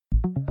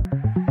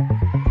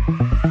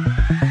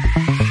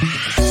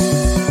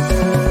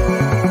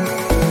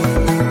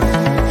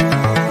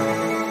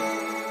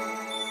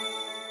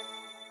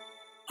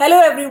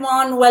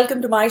everyone.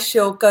 Welcome to my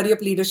show, Career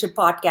Up Leadership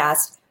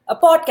Podcast, a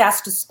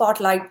podcast to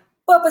spotlight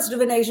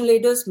purpose-driven Asian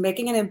leaders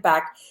making an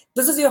impact.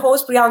 This is your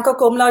host, Priyanka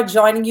Komla,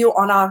 joining you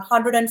on our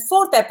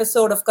 104th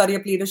episode of Career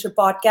Up Leadership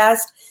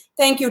Podcast.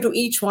 Thank you to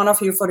each one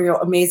of you for your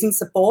amazing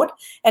support.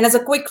 And as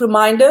a quick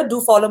reminder,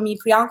 do follow me,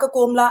 Priyanka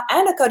Komla,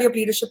 and a Career Up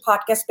Leadership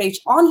Podcast page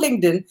on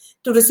LinkedIn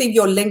to receive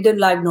your LinkedIn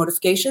Live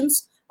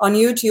notifications. On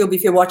YouTube,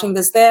 if you're watching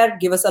this there,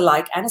 give us a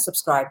like and a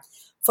subscribe.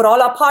 For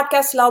all our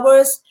podcast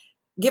lovers,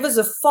 give us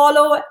a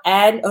follow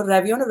and a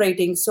review and a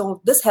rating.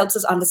 So this helps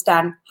us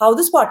understand how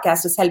this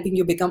podcast is helping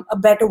you become a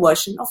better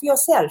version of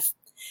yourself.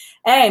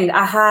 And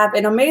I have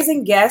an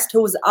amazing guest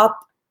who's up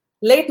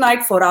late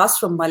night for us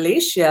from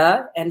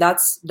Malaysia, and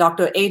that's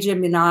Dr. AJ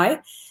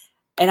Minai.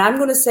 And I'm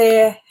going to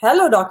say,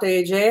 hello, Dr.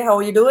 AJ. How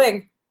are you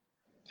doing?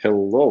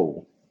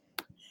 Hello.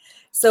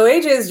 So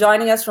AJ is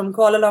joining us from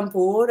Kuala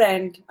Lumpur,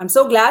 and I'm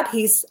so glad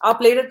he's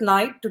up late at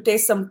night to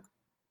taste some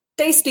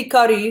tasty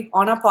curry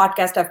on our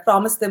podcast. I've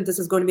promised them this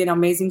is going to be an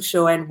amazing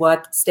show and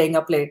worth staying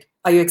up late.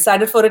 Are you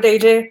excited for it,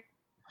 AJ?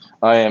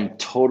 I am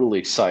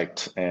totally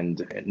psyched,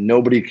 and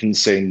nobody can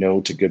say no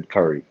to good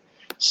curry.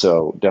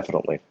 So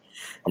definitely.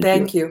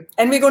 Thank you.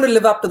 And we're going to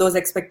live up to those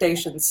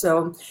expectations.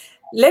 So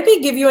let me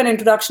give you an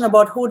introduction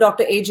about who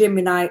Dr. AJ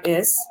Minai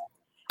is.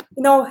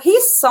 You know,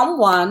 he's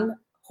someone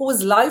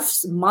whose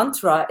life's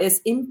mantra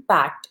is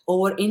impact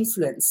over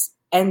influence.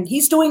 And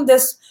he's doing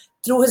this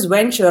through his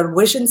venture,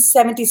 Vision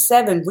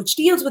 77, which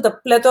deals with a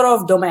plethora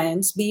of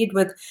domains, be it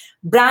with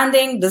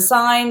branding,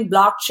 design,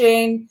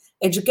 blockchain,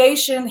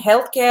 education,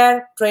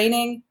 healthcare,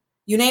 training,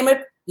 you name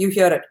it, you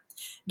hear it.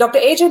 Dr.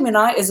 AJ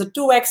Minai is a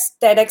 2x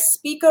TEDx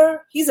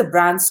speaker. He's a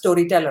brand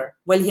storyteller.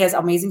 Well, he has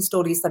amazing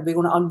stories that we're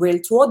going to unveil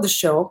throughout the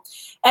show.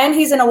 And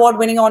he's an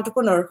award-winning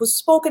entrepreneur who's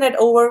spoken at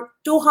over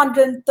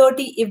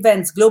 230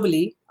 events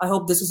globally. I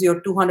hope this is your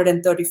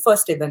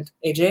 231st event,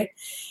 AJ.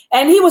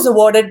 And he was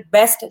awarded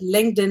Best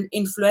LinkedIn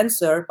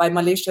Influencer by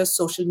Malaysia's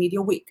Social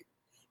Media Week.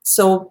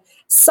 So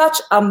such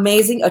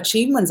amazing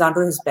achievements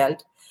under his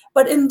belt.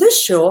 But in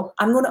this show,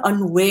 I'm going to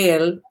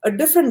unveil a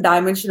different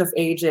dimension of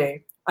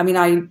AJ. I mean,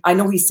 I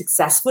know he's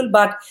successful,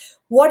 but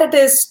what it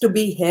is to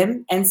be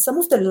him and some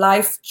of the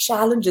life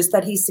challenges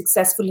that he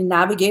successfully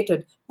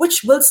navigated,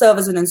 which will serve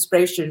as an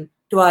inspiration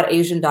to our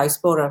Asian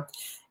diaspora.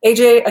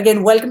 AJ,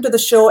 again, welcome to the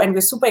show, and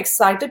we're super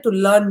excited to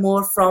learn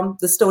more from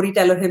the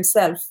storyteller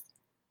himself.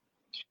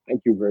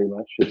 Thank you very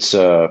much. It's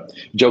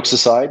jokes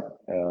aside,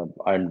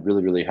 I'm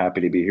really, really happy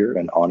to be here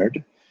and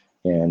honored.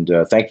 And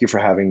thank you for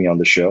having me on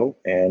the show.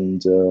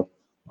 And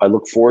I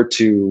look forward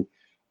to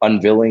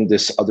unveiling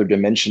this other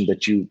dimension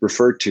that you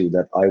referred to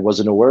that I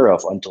wasn't aware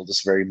of until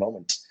this very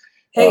moment.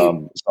 Hey.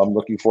 So I'm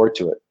looking forward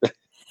to it.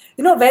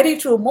 You know, very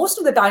true. Most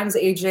of the times,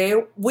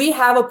 AJ, we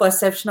have a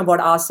perception about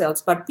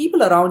ourselves, but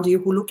people around you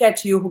who look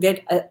at you, who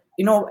get,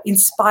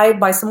 inspired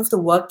by some of the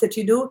work that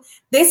you do,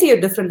 they see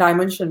a different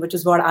dimension, which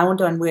is what I want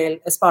to unveil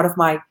as part of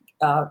my,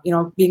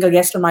 being a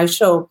guest on my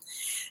show.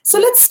 So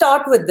let's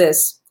start with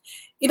this.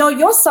 You know,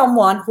 you're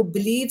someone who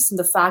believes in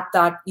the fact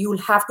that you'll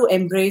have to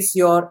embrace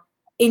your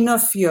inner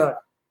fear.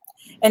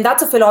 And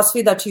that's a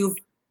philosophy that you've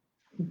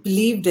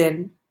believed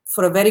in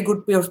for a very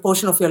good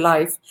portion of your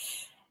life.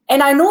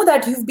 And I know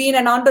that you've been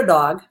an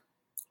underdog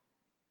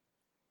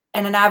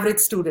and an average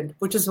student,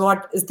 which is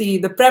what is the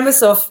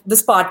premise of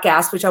this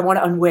podcast, which I want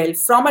to unveil.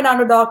 From an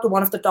underdog to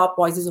one of the top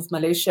voices of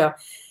Malaysia.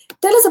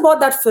 Tell us about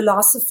that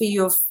philosophy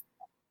of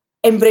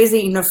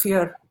embracing inner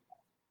fear.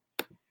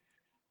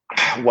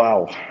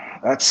 Wow,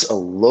 that's a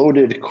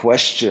loaded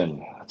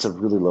question. That's a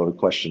really loaded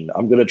question.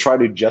 I'm going to try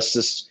to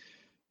justice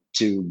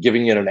to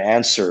giving it an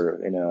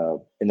answer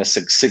in a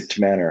succinct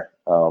manner.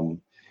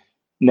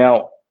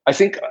 Now, I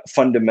think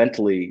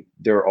fundamentally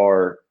there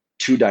are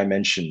two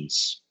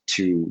dimensions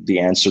to the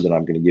answer that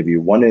I'm going to give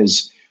you. One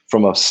is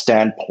from a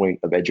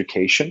standpoint of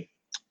education,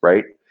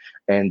 right?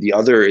 And the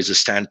other is a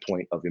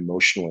standpoint of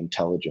emotional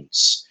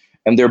intelligence.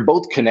 And they're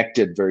both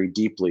connected very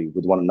deeply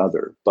with one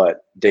another,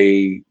 but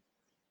they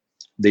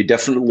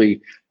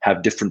definitely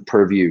have different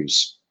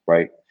purviews,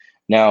 right?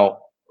 Now,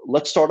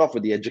 let's start off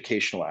with the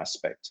educational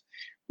aspect.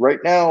 Right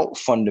now,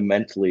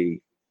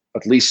 fundamentally,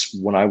 at least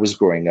when I was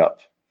growing up,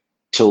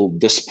 till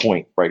this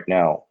point right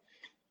now,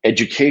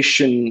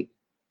 education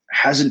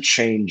hasn't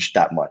changed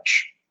that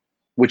much,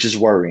 which is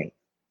worrying,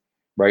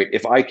 right?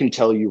 If I can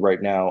tell you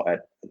right now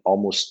at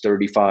almost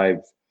 35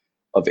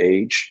 of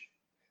age,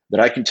 that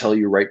I can tell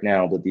you right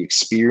now that the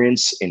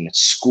experience in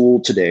school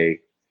today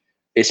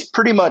is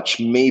pretty much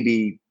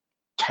maybe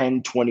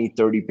 10, 20,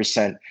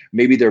 30%.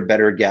 Maybe there are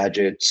better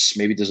gadgets,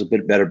 maybe there's a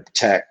bit better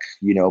tech,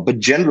 but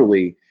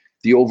generally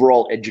the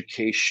overall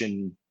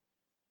educational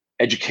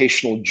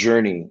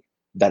journey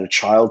that a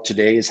child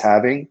today is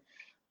having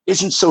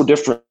isn't so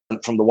different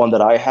from the one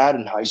that I had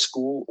in high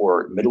school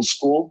or middle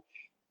school.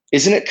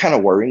 Isn't it kind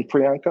of worrying,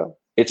 Priyanka?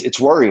 It's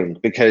worrying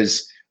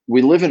because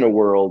we live in a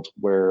world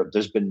where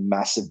there's been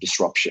massive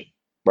disruption,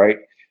 right?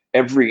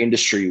 Every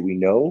industry we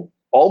know,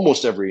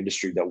 almost every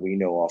industry that we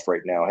know of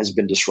right now has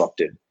been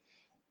disrupted.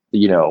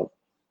 The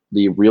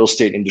real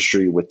estate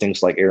industry with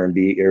things like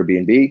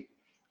Airbnb,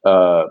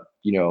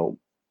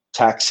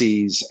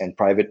 taxis and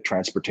private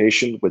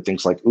transportation with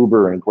things like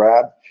Uber and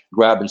Grab.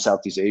 Grab in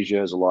Southeast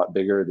Asia is a lot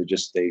bigger. A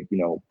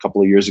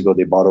couple of years ago,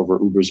 they bought over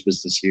Uber's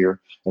business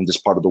here in this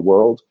part of the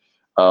world.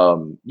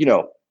 And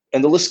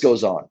the list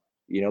goes on.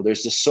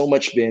 There's just so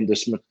much of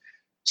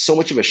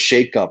a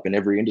shakeup in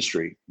every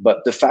industry.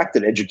 But the fact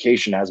that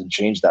education hasn't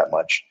changed that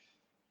much,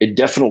 it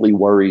definitely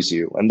worries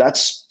you. And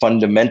that's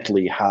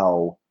fundamentally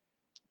how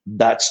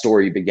that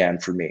story began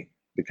for me.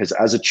 Because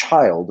as a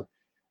child,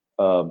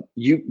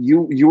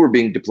 you were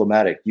being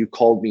diplomatic. You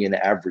called me an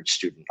average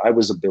student. I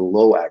was a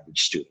below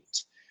average student.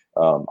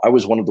 I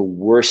was one of the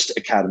worst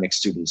academic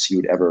students you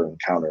would ever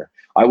encounter.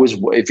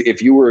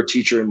 If you were a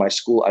teacher in my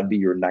school, I'd be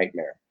your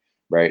nightmare,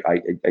 right?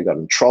 I got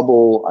in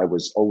trouble. I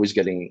was always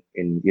getting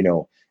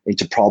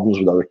into problems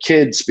with other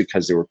kids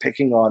because they were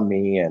picking on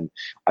me, and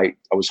I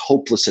was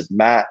hopeless at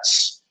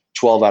maths,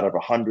 12 out of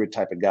 100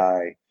 type of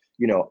guy.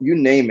 You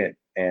name it,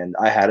 and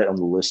I had it on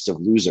the list of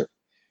loser.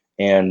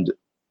 And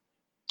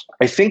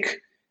I think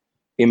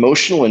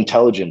emotional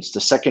intelligence,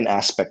 the second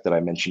aspect that I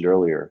mentioned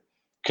earlier,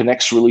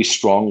 connects really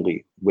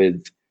strongly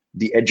with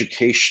the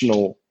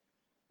educational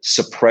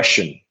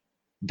suppression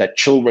that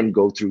children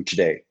go through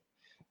today.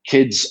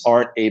 Kids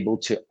aren't able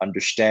to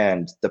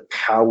understand the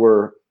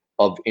power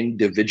of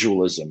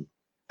individualism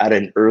at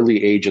an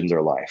early age in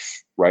their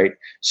life, right?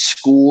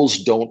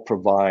 Schools don't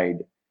provide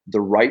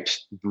the right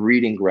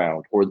breeding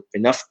ground or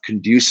enough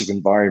conducive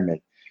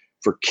environment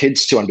for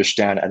kids to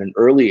understand at an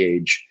early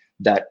age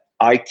that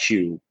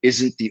IQ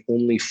isn't the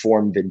only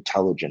form of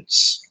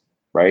intelligence,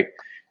 right?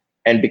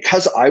 And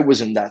because I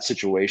was in that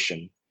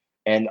situation,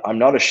 and I'm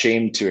not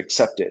ashamed to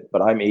accept it,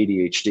 but I'm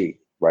ADHD,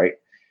 right?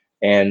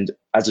 And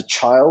as a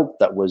child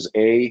that was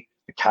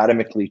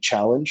academically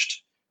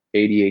challenged,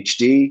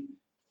 ADHD,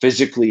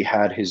 physically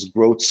had his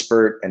growth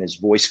spurt and his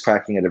voice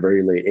cracking at a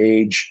very late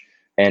age,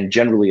 and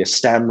generally a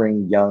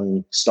stammering,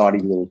 young, snotty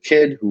little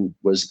kid who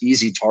was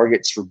easy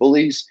targets for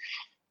bullies,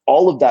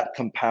 all of that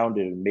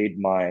compounded and made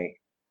my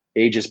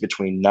ages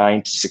between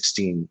 9 to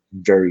 16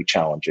 very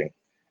challenging.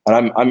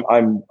 And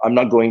I'm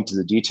not going into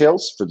the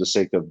details for the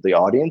sake of the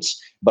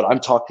audience, but I'm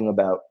talking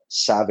about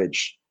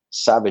savage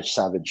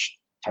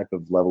type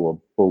of level of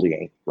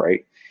bullying,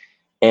 right?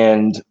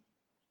 And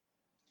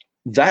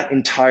that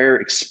entire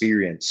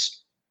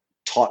experience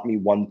taught me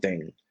one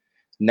thing.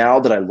 Now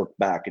that I look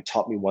back, it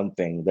taught me one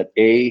thing, that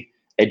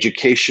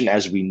education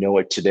as we know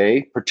it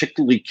today,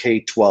 particularly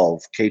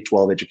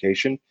K-12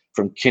 education,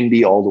 from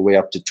kindy all the way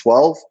up to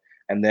 12,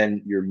 and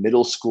then your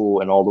middle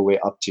school and all the way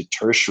up to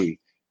tertiary,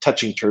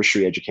 touching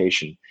tertiary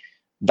education.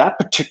 That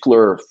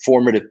particular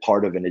formative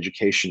part of an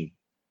education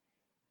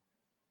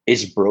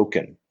is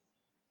broken.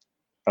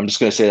 I'm just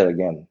going to say that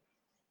again.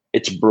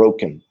 It's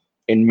broken.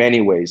 In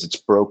many ways, it's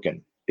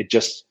broken.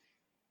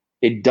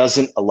 It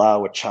doesn't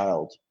allow a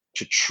child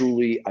to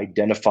truly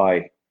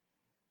identify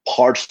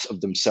parts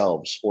of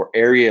themselves or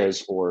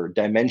areas or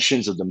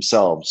dimensions of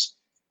themselves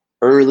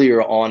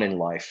earlier on in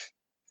life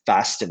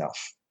fast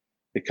enough,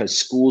 because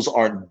schools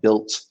aren't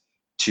built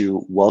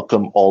to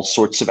welcome all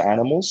sorts of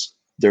animals.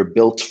 They're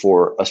built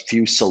for a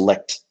few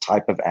select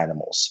type of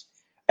animals.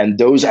 And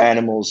those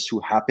animals who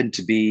happen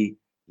to be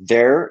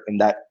there in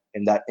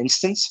that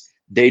instance,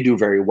 they do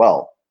very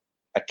well.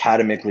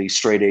 Academically,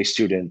 straight A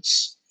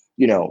students,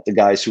 the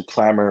guys who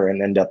clamor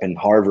and end up in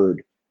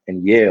Harvard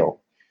and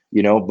Yale,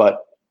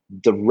 but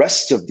the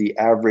rest of the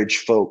average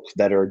folk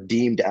that are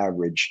deemed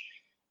average,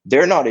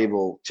 they're not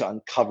able to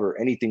uncover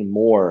anything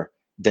more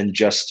than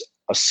just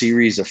a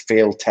series of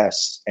failed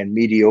tests and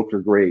mediocre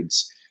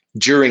grades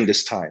during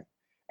this time.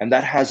 And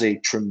that has a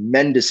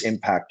tremendous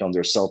impact on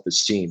their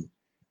self-esteem,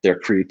 their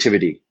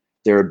creativity,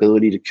 their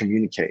ability to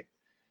communicate.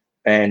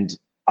 And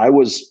I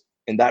was,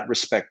 in that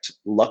respect,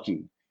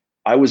 lucky.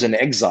 I was in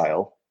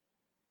exile,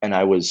 and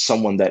I was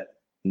someone that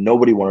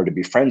nobody wanted to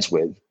be friends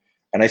with.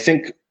 And I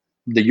think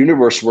the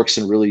universe works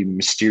in really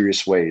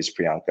mysterious ways,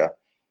 Priyanka.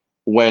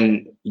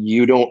 When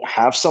you don't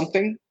have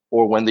something,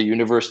 or when the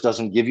universe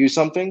doesn't give you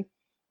something,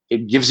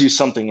 it gives you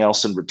something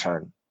else in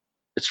return.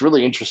 It's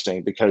really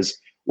interesting, because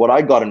what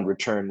I got in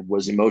return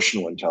was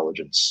emotional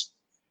intelligence.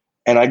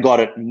 And I got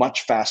it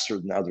much faster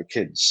than other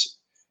kids.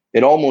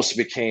 It almost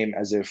became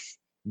as if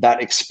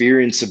that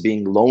experience of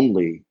being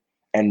lonely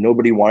and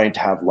nobody wanting to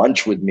have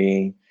lunch with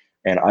me,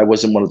 and I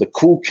wasn't one of the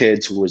cool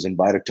kids who was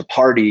invited to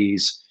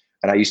parties,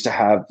 and I used to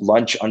have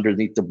lunch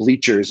underneath the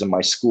bleachers in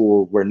my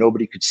school where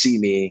nobody could see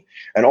me,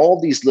 and all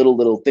these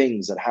little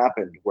things that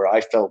happened where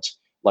I felt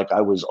like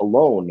I was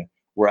alone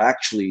were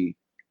actually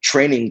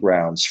training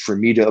grounds for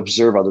me to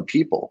observe other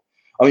people.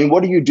 I mean,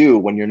 what do you do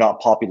when you're not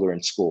popular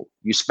in school?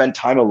 You spend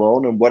time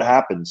alone, and what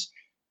happens?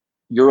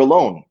 You're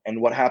alone.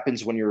 And what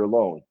happens when you're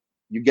alone?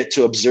 You get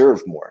to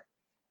observe more.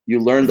 You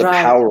learn the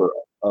power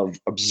of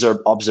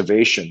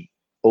observation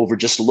over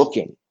just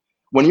looking.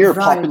 When you're a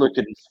popular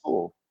kid in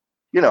school,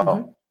 you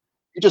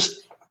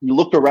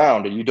look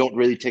around and you don't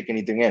really take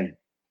anything in.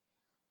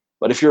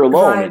 But if you're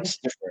alone, it's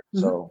different.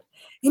 So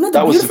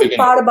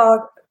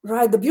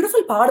the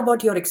beautiful part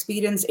about your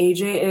experience,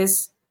 AJ,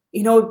 is,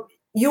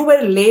 you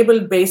were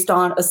labeled based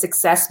on a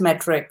success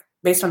metric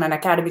based on an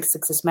academic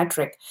success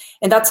metric.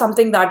 And that's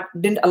something that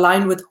didn't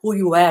align with who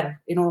you were,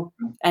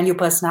 and your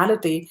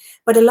personality.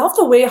 But I love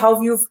the way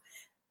how you've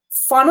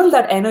funneled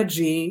that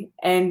energy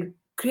and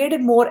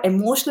created more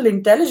emotional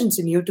intelligence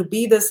in you to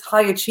be this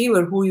high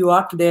achiever who you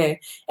are today,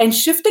 and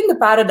shifting the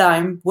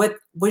paradigm with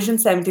Vision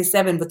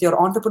 77, with your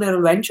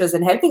entrepreneurial ventures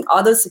and helping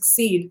others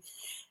succeed.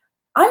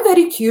 I'm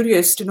very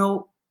curious to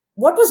know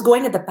what was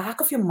going at the back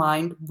of your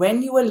mind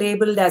when you were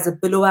labeled as a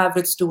below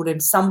average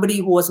student, somebody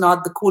who was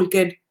not the cool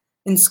kid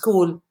in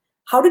school.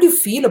 How did you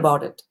feel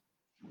about it?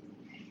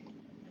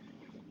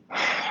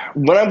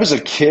 When I was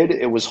a kid,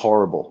 it was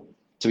horrible,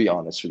 to be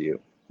honest with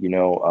you.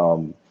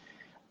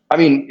 I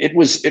mean, it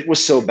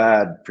was so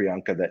bad,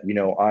 Priyanka, that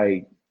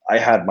I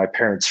had my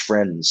parents'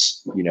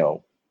 friends,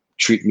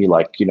 treat me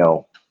like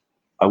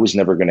I was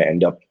never going to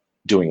end up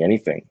doing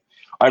anything.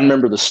 I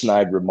remember the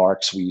snide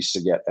remarks we used to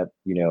get at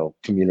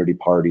community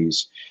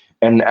parties,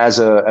 and as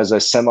a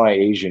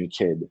semi-Asian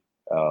kid,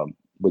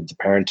 with the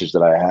parentage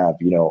that I have,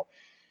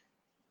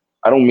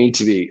 I don't mean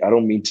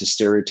to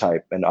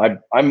stereotype, and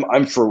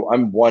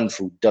I'm one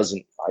who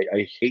doesn't.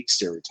 I hate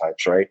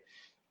stereotypes, right?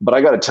 But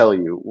I got to tell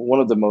you, probably one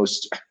of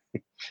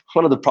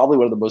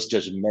the most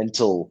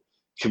judgmental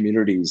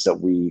communities that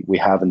we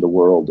have in the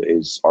world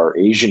is our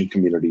Asian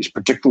communities,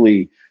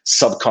 particularly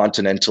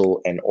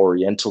subcontinental and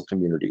Oriental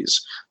communities.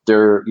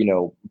 They're,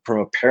 from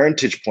a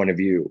parentage point of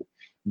view,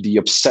 the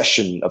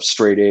obsession of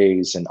straight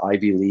A's and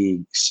Ivy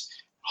Leagues,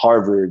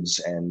 Harvards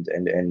and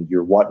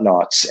your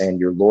whatnots and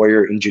your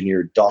lawyer,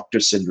 engineer, doctor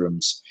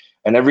syndromes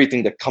and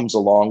everything that comes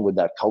along with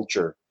that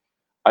culture.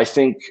 I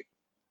think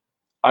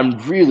I'm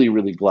really,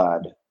 really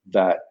glad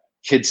that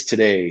kids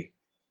today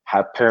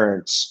have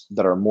parents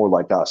that are more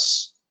like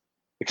us.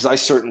 Because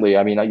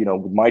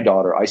with my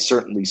daughter, I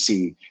certainly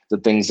see the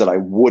things that I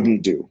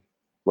wouldn't do,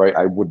 right?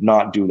 I would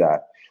not do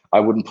that. I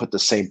wouldn't put the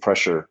same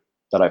pressure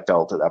that I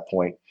felt at that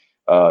point.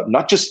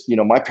 Not just,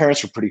 my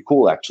parents were pretty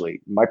cool,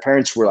 actually. My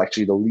parents were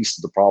actually the least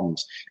of the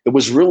problems. It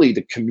was really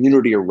the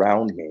community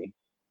around me,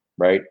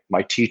 right?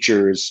 My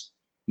teachers,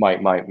 my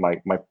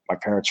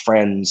parents'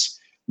 friends,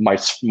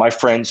 my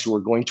friends who were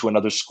going to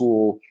another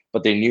school,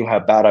 but they knew how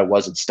bad I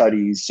was at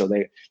studies. So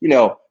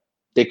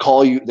they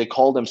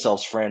call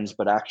themselves friends,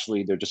 but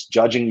actually they're just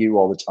judging you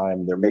all the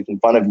time. They're making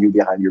fun of you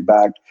behind your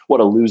back.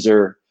 What a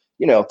loser,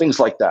 things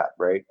like that,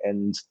 right?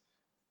 And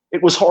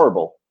it was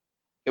horrible.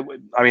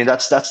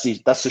 That's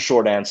the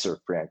short answer,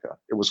 Priyanka.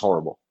 It was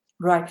horrible.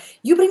 Right.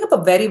 You bring up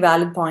a very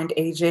valid point,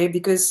 AJ,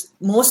 because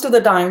most of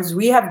the times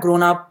we have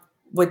grown up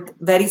with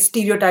very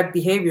stereotyped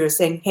behavior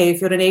saying, hey,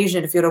 if you're an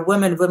Asian, if you're a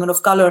woman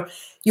of color,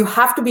 you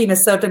have to be in a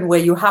certain way.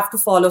 You have to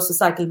follow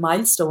societal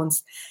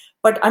milestones.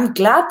 But I'm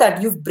glad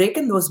that you've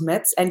broken those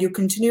myths and you're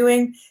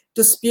continuing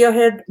to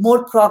spearhead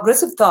more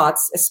progressive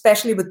thoughts,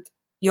 especially with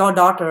your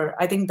daughter.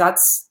 I think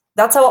that's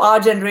how our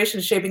generation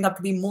is shaping up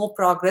to be more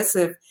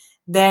progressive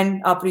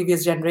than our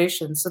previous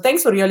generation. So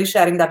thanks for really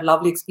sharing that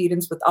lovely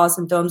experience with us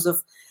in terms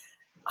of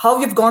how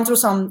you've gone through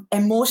some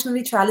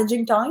emotionally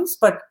challenging times,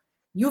 but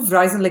you've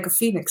risen like a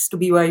phoenix to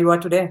be where you are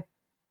today.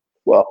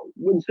 Well, I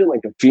wouldn't say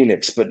like a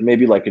phoenix, but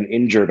maybe like an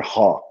injured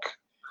hawk.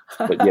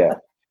 But yeah.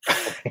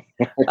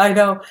 I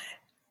know.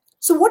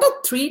 So what are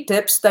 3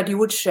 tips that you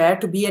would share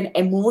to be an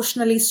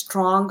emotionally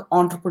strong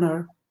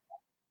entrepreneur?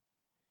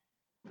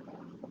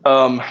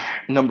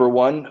 Number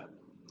 1,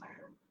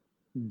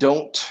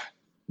 don't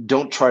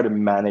try to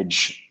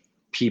manage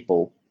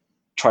people,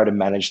 try to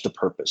manage the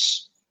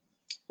purpose,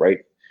 right?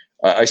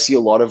 I see a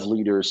lot of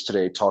leaders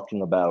today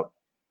talking about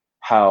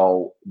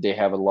how they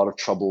have a lot of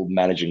trouble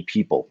managing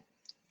people.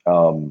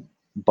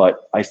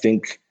 But I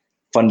think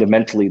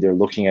fundamentally they're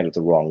looking at it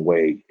the wrong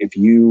way. If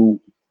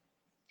you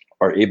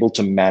are able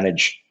to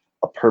manage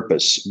a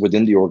purpose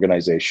within the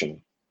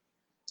organization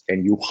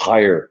and you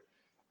hire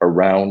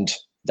around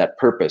that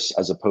purpose,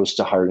 as opposed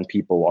to hiring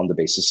people on the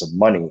basis of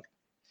money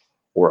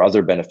or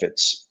other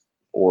benefits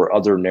or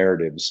other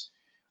narratives,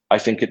 I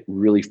think it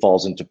really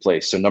falls into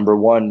place. So number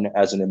 1,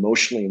 as an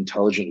emotionally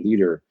intelligent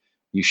leader,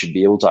 you should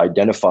be able to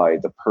identify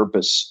the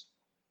purpose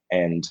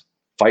and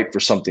fight for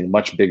something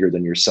much bigger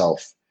than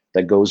yourself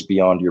that goes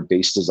beyond your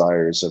base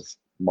desires of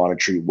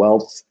monetary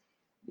wealth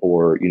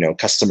or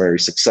customary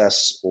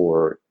success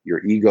or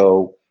your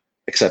ego,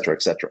 et cetera,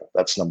 et cetera.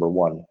 That's number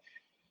 1.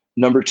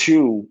 Number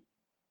 2,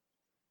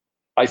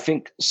 I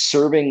think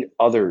serving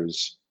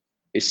others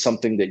is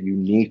something that you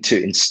need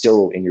to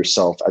instill in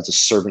yourself as a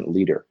servant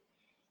leader.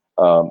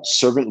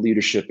 Servant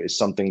leadership is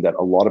something that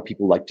a lot of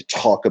people like to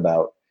talk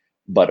about,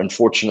 but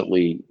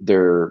unfortunately,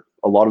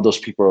 a lot of those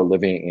people are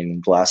living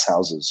in glass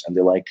houses and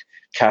they like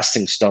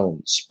casting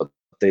stones, but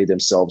they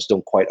themselves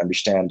don't quite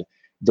understand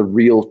the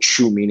real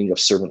true meaning of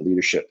servant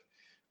leadership.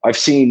 I've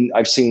seen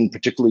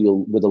particularly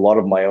with a lot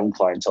of my own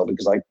clientele,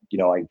 because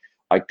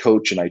I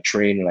coach and I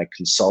train and I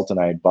consult and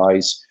I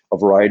advise a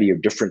variety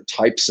of different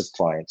types of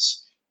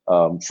clients,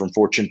 from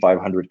Fortune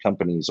 500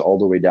 companies all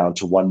the way down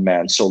to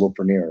one-man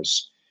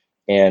solopreneurs.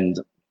 And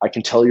I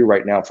can tell you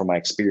right now from my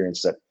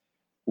experience that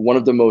one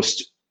of the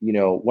most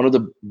one of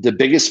the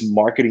biggest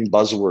marketing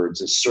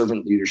buzzwords is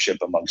servant leadership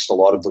amongst a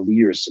lot of the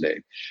leaders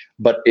today.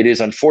 But it is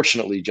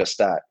unfortunately just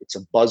that. It's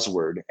a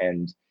buzzword,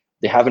 and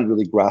they haven't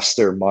really grasped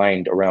their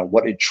mind around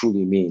what it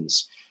truly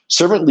means.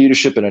 Servant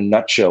leadership in a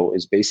nutshell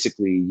is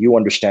basically you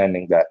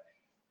understanding that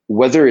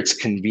whether it's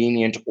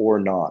convenient or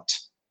not,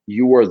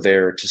 you are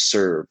there to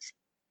serve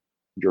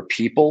your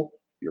people,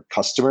 your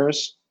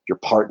customers, your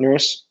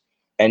partners.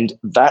 And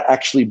that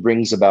actually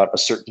brings about a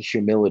certain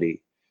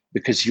humility,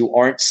 because you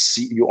aren't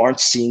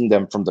seeing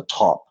them from the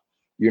top.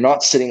 You're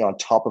not sitting on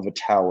top of a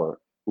tower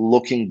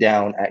looking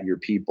down at your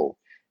people.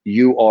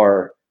 You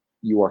are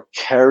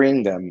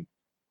carrying them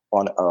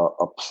on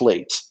a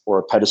plate or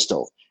a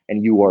pedestal,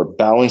 and you are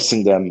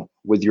balancing them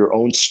with your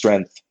own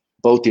strength,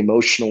 both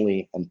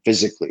emotionally and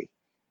physically,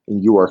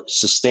 and you are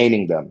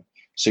sustaining them.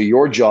 So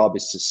your job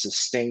is to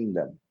sustain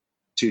them,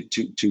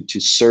 to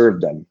serve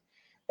them.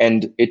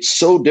 And it's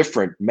so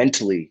different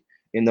mentally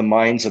in the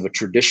minds of a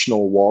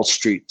traditional Wall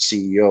Street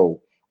CEO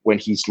when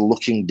he's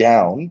looking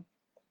down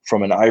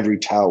from an ivory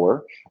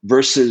tower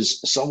versus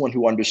someone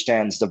who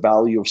understands the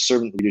value of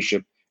servant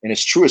leadership in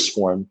its truest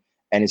form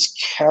and is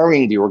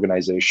carrying the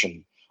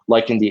organization,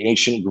 like in the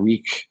ancient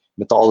Greek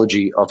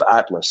mythology of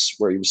Atlas,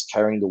 where he was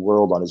carrying the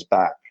world on his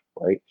back,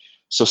 right?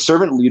 So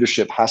servant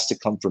leadership has to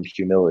come from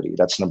humility.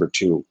 That's number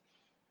two.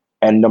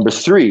 And number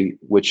three,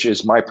 which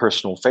is my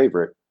personal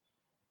favorite,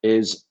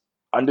 is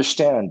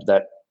understand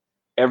that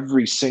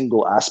every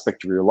single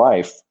aspect of your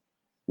life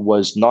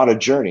was not a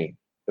journey,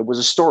 it was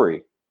a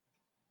story.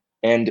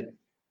 And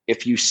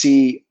if you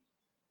see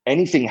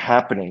anything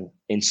happening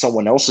in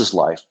someone else's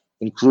life,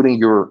 including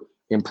your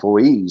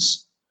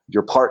employees,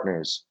 your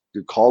partners,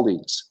 your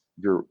colleagues,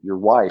 your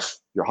wife,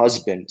 your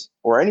husband,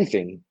 or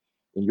anything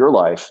in your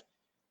life,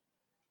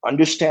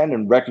 understand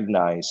and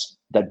recognize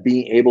that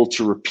being able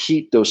to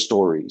repeat those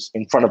stories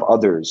in front of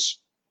others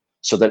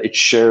so that it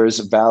shares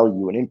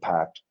value and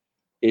impact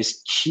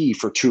is key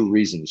for two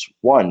reasons.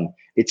 One,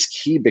 it's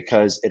key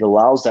because it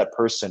allows that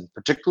person,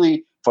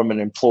 particularly from an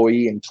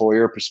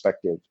employee-employer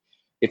perspective,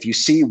 if you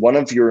see one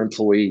of your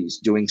employees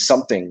doing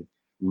something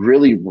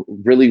really,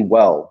 really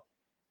well,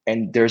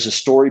 and there's a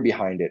story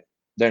behind it,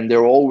 then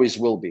there always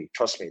will be,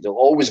 trust me, there'll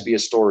always be a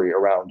story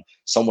around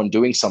someone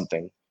doing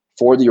something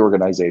for the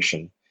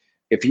organization.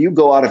 If you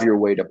go out of your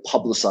way to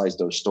publicize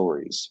those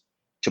stories,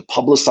 to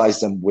publicize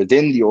them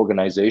within the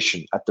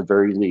organization at the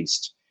very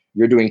least,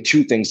 you're doing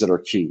two things that are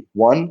key.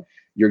 One,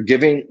 you're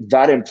giving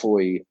that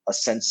employee a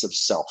sense of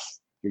self.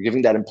 You're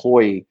giving that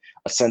employee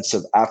a sense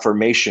of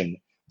affirmation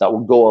that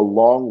will go a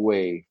long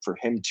way for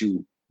him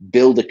to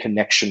build a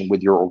connection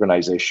with your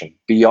organization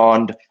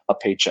beyond a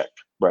paycheck,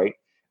 right?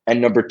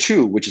 And number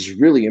two, which is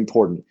really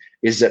important,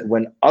 is that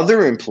when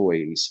other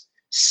employees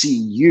see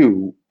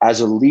you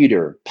as a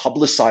leader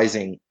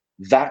publicizing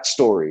that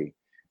story,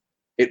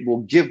 it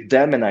will give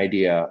them an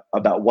idea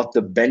about what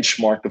the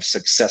benchmark of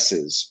success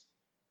is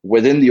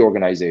within the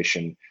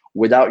organization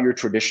without your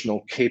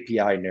traditional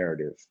KPI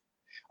narrative.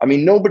 I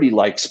mean, nobody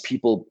likes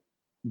people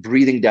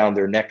breathing down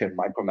their neck and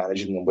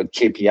micromanaging them with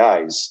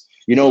KPIs.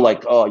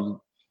 Like,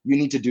 oh, you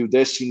need to do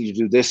this, you need to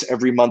do this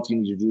every month, you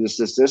need to do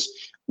this.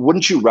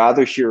 Wouldn't you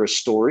rather hear a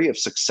story of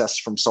success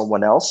from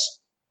someone else?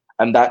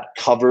 And that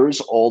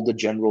covers all the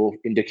general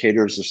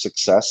indicators of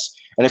success.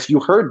 And if you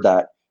heard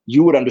that,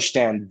 you would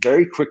understand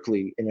very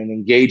quickly in an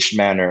engaged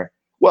manner,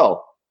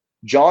 well,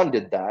 John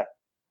did that.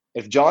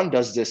 If John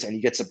does this and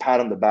he gets a pat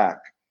on the back,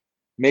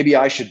 maybe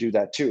I should do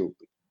that too.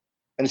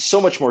 And it's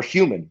so much more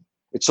human.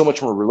 It's so much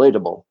more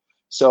relatable.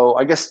 So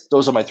I guess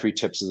those are my three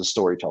tips as a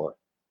storyteller.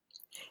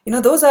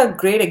 Those are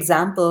great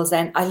examples.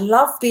 And I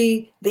love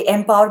the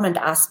empowerment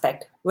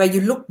aspect where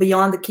you look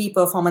beyond the key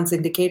performance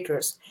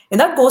indicators. And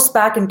that goes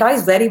back and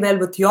ties very well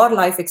with your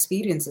life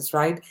experiences,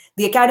 right?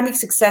 The academic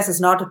success is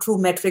not a true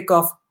metric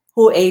of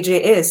who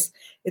AJ is.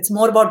 It's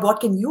more about what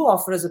can you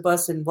offer as a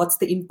person? What's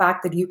the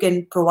impact that you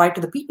can provide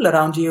to the people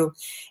around you?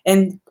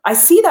 And I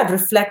see that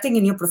reflecting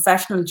in your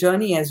professional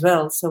journey as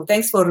well. So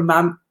thanks for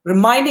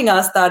reminding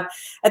us that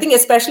I think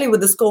especially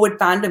with this COVID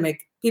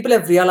pandemic, people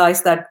have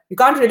realized that you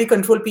can't really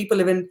control people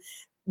even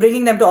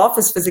bringing them to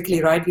office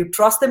physically, right? You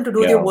trust them to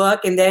do their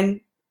work and then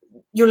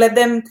you let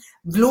them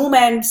bloom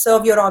and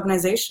serve your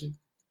organization.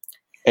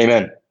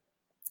 Amen.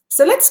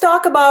 So let's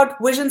talk about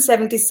Vision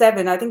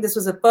 77. I think this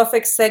was a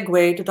perfect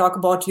segue to talk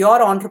about your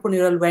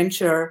entrepreneurial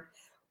venture.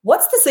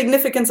 What's the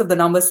significance of the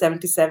number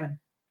 77?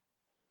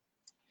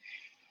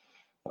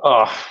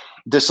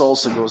 This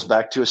also goes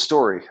back to a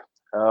story.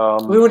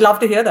 We would love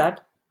to hear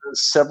that.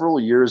 Several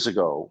years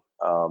ago,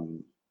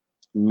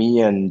 me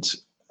and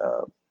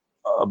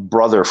a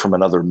brother from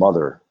another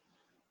mother,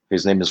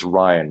 his name is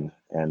Ryan,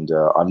 and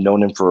I've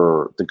known him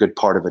for the good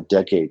part of a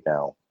decade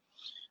now.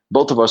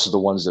 Both of us are the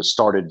ones that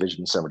started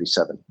Vision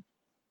 77.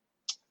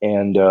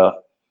 And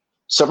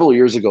several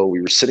years ago,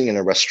 we were sitting in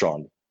a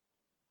restaurant.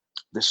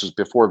 This was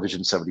before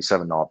Vision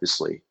 77,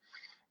 obviously.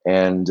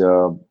 And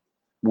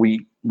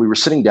we were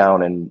sitting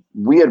down, and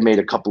we had made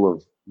a couple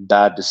of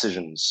bad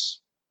decisions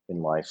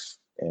in life.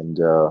 And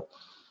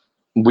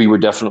we were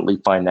definitely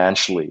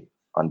financially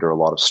under a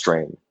lot of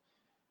strain.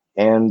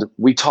 And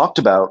we talked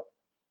about,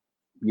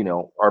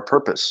 our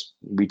purpose.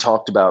 We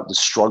talked about the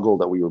struggle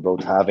that we were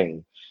both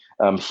having.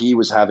 He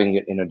was having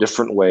it in a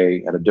different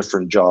way at a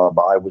different job.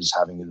 I was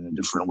having it in a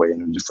different way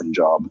in a different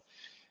job.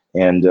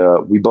 And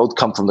we both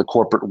come from the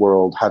corporate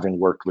world, having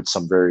worked with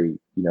some very,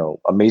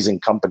 amazing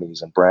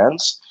companies and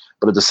brands.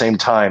 But at the same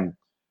time,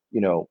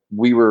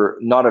 we were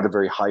not at a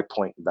very high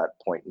point at that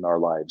point in our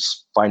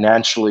lives,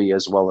 financially,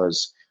 as well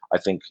as I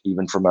think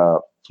even from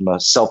a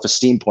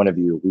self-esteem point of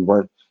view, we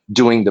weren't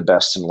doing the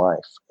best in life.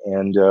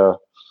 And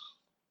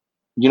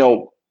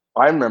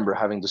I remember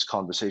having this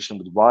conversation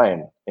with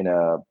Ryan in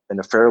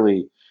a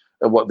fairly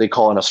what they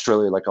call in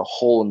Australia like a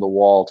hole in the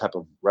wall type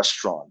of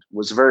restaurant. It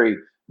was a very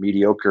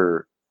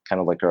mediocre kind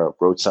of like a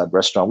roadside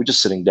restaurant. We're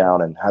just sitting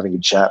down and having a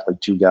chat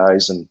like two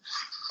guys, and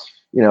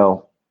you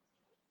know,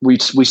 we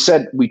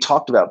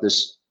talked about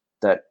this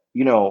that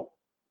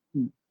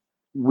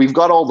we've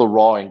got all the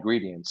raw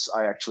ingredients.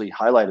 I actually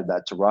highlighted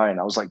that to Ryan.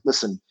 I was like,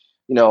 listen,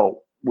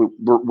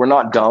 we're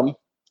not dumb.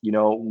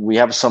 We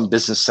have some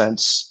business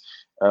sense.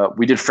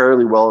 We did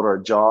fairly well at our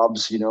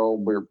jobs.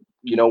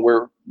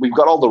 We've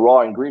got all the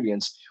raw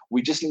ingredients.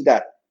 We just need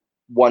that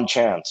one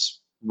chance.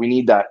 We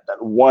need that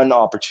one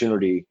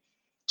opportunity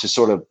to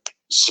sort of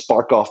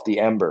spark off the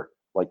ember.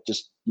 Like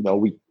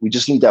we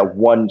just need that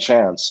one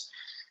chance.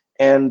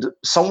 And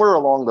somewhere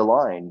along the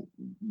line,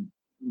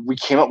 we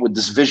came up with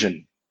this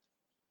vision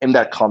in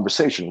that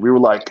conversation. We were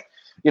like,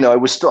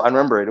 it was still, I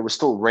remember it was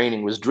still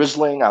raining, it was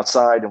drizzling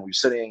outside, and we were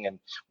sitting and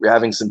we were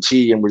having some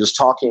tea and we're just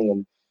talking.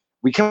 And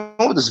we came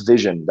up with this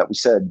vision that we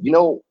said,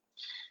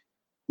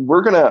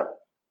 we're going to,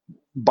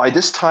 by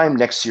this time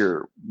next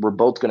year, we're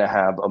both going to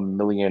have $1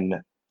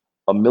 million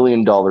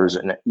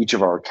in each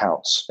of our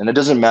accounts. And it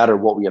doesn't matter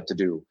what we have to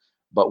do,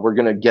 but we're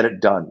going to get it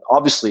done.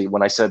 Obviously,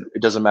 when I said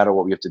it doesn't matter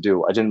what we have to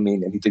do, I didn't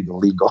mean anything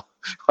illegal.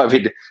 I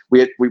mean,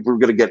 we were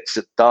going to get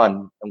it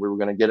done, and we were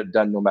going to get it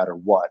done no matter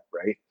what,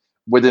 right?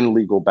 Within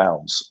legal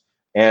bounds.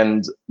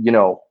 And,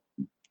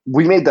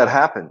 we made that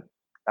happen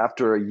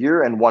after a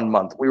year and 1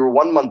 month. We were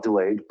 1 month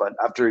delayed, but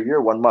after a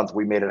year, 1 month,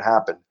 we made it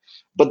happen.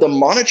 But the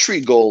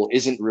monetary goal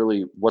isn't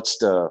really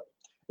it's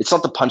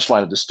not the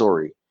punchline of the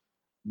story.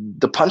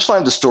 The punchline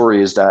of the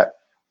story is that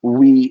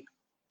we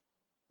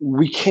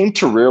came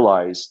to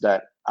realize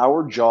that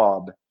our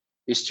job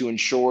is to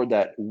ensure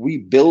that we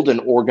build an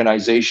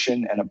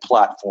organization and a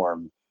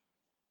platform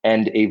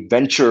and a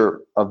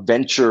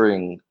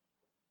venturing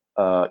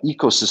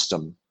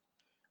ecosystem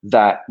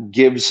that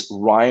gives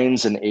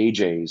Ryans and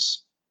AJs,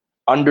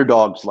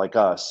 underdogs like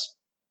us,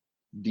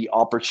 the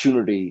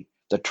opportunity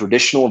that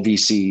traditional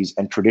VCs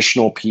and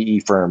traditional PE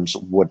firms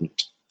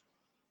wouldn't.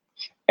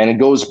 And it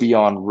goes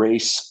beyond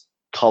race,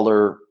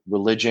 color,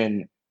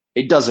 religion.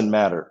 It doesn't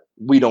matter.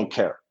 We don't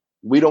care.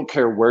 We don't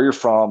care where you're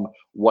from,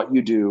 what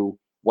you do,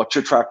 what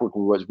your track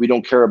record was. We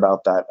don't care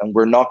about that. And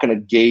we're not going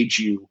to gauge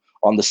you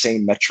on the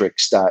same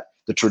metrics that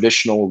the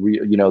traditional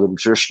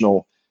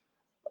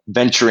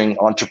venturing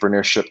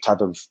entrepreneurship type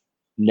of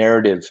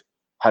narrative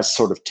has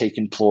sort of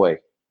taken ploy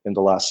in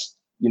the last,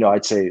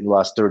 I'd say in the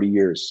last 30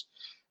 years.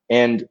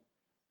 And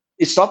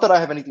it's not that I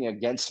have anything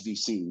against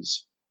VCs.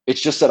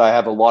 It's just that I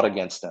have a lot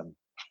against them.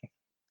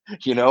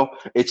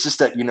 It's just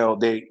that,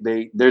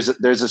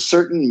 there's a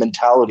certain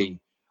mentality,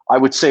 I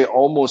would say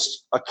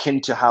almost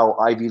akin to how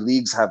Ivy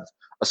Leagues have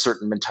a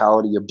certain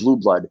mentality of blue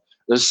blood.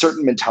 There's a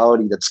certain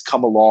mentality that's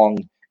come along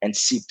and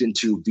seeped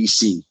into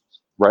VC,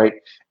 right?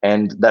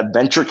 And that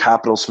venture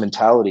capitalist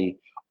mentality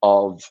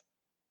of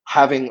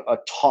having a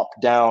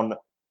top-down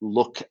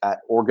look at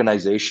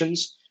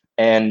organizations.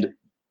 And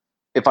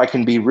if I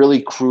can be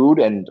really crude,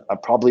 and I'm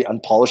probably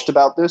unpolished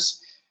about this,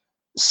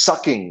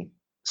 sucking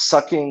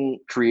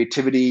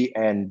creativity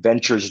and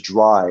ventures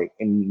dry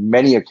in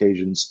many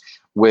occasions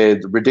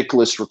with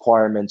ridiculous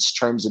requirements,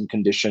 terms and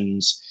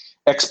conditions,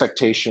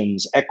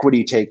 expectations,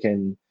 equity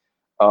taken.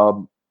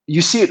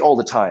 You see it all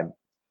the time.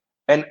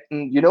 And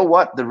you know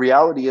what? The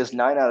reality is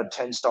 9 out of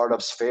 10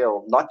 startups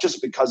fail, not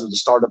just because of the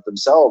startup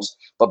themselves,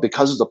 but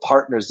because of the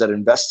partners that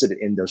invested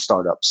in their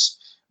startups.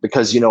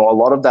 Because, a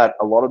lot of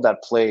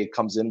that play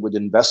comes in with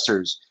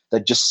investors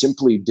that just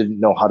simply didn't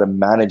know how to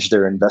manage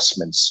their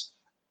investments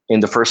in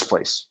the first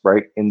place,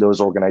 right? In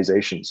those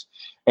organizations.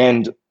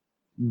 And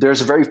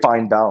there's a very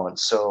fine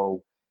balance.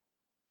 So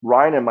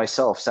Ryan and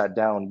myself sat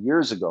down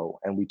years ago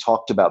and we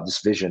talked about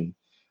this vision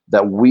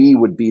that we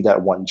would be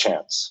that one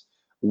chance.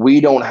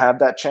 We don't have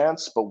that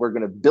chance, but we're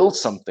going to build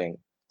something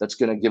that's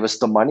going to give us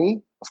the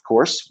money. Of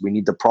course, we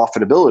need the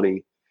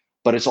profitability,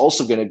 but it's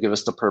also going to give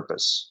us the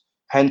purpose.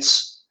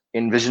 Hence,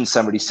 in Vision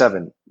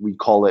 77, we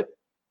call it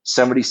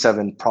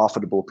 77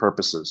 profitable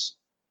purposes,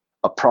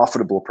 a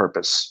profitable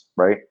purpose,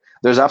 right?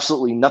 There's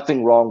absolutely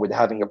nothing wrong with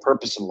having a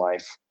purpose in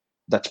life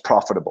that's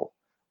profitable.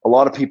 A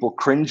lot of people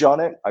cringe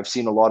on it. I've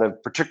seen a lot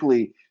of,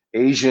 particularly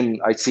Asian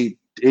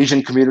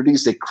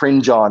communities, they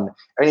cringe on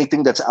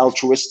anything that's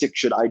altruistic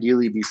should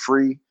ideally be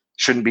free,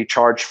 shouldn't be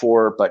charged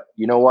for. But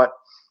you know what?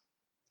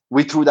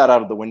 We threw that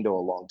out of the window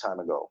a long time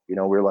ago.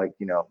 We're like,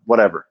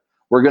 whatever.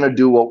 We're going to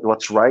do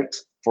what's right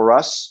for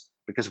us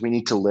because we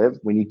need to live,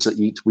 we need to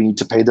eat, we need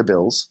to pay the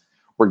bills.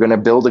 We're going to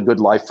build a good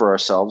life for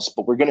ourselves,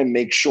 but we're going to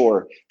make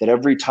sure that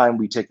every time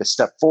we take a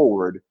step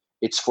forward,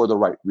 it's for the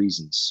right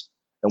reasons.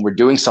 And we're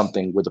doing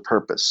something with a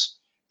purpose.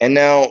 And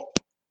now,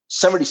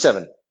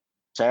 77,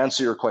 to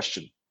answer your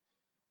question,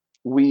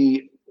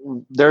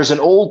 there's an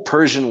old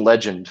Persian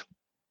legend,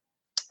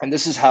 and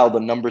this is how the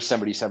number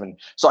 77.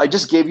 So I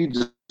just gave you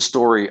the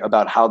story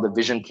about how the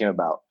vision came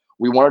about.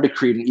 We wanted to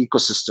create an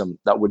ecosystem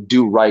that would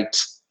do right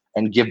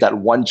and give that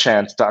one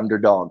chance to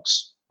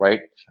underdogs,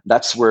 right?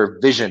 That's where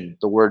vision,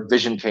 the word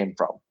vision came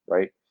from,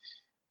 right?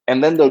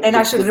 And then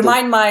I should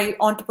remind my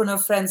entrepreneur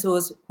friends who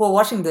are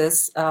watching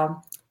this,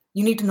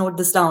 you need to note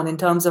this down in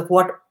terms of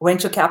what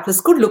venture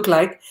capitalists could look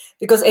like,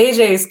 because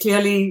AJ is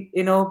clearly,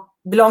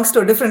 belongs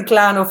to a different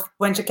clan of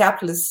venture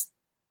capitalists.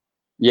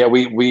 Yeah,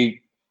 in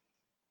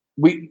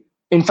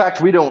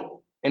fact we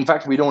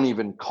don't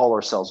even call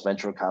ourselves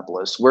venture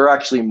capitalists. We're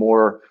actually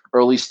more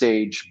early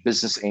stage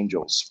business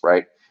angels,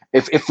 right?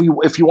 If you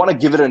want to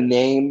give it a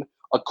name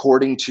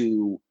according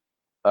to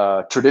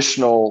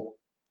traditional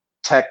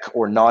tech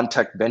or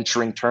non-tech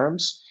venturing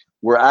terms,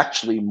 we're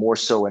actually more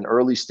so an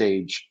early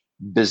stage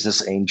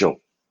business angel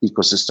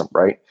ecosystem,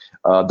 right?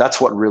 That's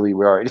what really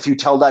we are. And if you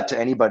tell that to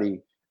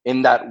anybody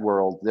in that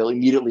world, they'll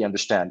immediately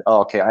understand,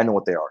 oh, okay, I know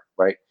what they are,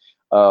 right?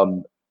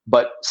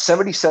 But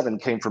 77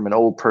 came from an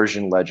old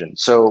Persian legend.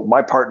 So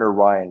my partner,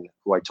 Ryan,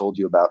 who I told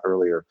you about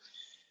earlier,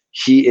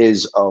 he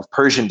is of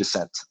Persian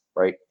descent,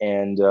 right?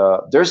 And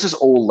there's this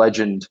old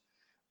legend.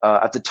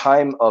 At the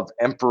time of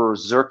Emperor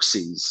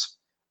Xerxes,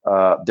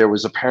 there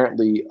was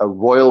apparently a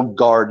royal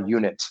guard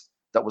unit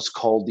that was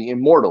called the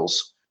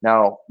Immortals.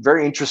 Now,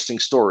 very interesting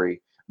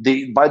story.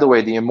 By the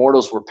way, the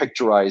Immortals were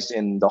picturized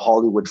in the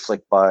Hollywood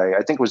flick by,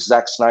 I think it was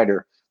Zack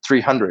Snyder,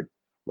 300,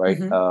 right?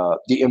 Mm-hmm.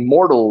 The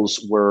Immortals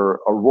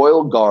were a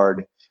royal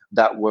guard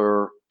that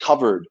were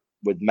covered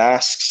with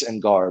masks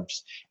and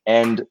garbs,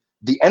 and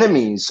the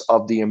enemies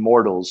of the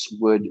Immortals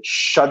would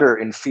shudder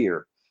in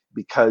fear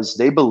because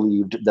they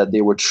believed that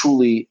they were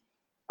truly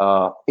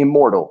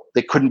immortal.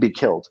 They couldn't be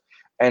killed.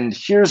 And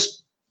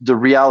here's the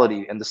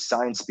reality and the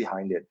science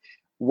behind it.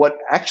 What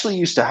actually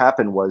used to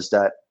happen was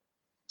that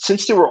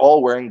since they were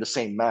all wearing the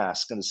same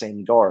mask and the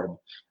same garb,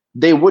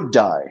 they would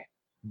die,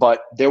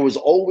 but there was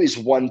always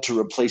one to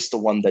replace the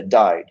one that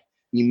died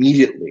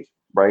immediately,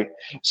 right?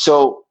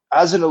 So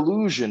as an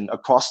illusion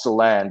across the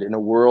land in a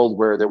world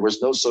where there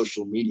was no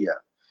social media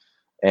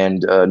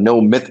and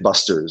no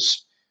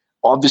Mythbusters,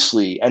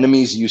 obviously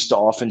enemies used to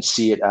often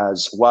see it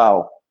as,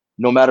 wow,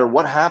 no matter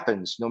what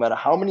happens, no matter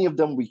how many of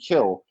them we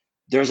kill,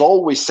 there's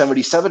always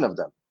 77 of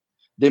them.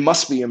 They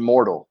must be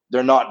immortal.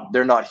 They're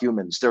not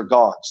humans. They're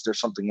gods. They're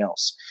something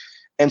else.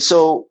 And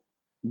so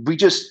we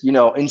just,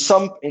 in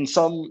some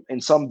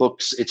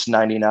books it's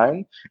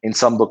 99, in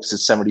some books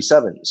it's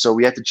 77. So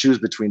we had to choose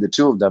between the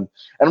two of them.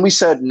 And we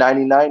said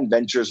 99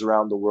 ventures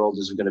around the world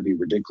is going to be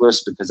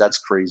ridiculous because that's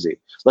crazy.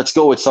 Let's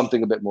go with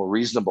something a bit more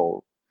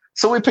reasonable.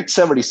 So we picked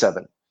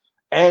 77.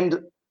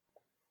 And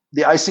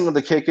the icing of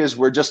the cake is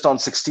we're just on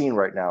 16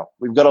 right now.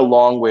 We've got a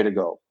long way to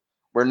go.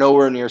 We're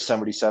nowhere near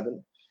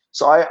 77.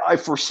 So I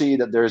foresee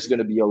that there's going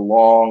to be a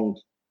long,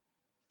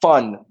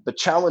 fun, but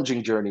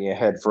challenging journey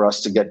ahead for us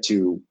to get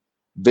to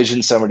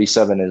Vision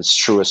 77 in its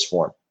truest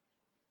form.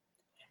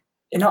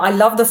 I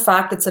love the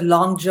fact it's a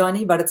long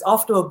journey, but it's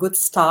off to a good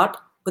start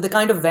with the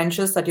kind of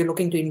ventures that you're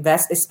looking to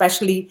invest,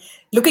 especially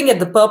looking at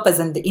the purpose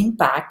and the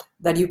impact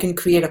that you can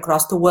create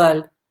across the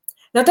world.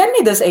 Now, tell me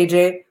this,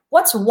 AJ,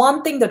 what's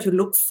one thing that you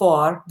look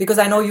for? Because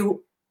I know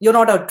you're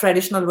not a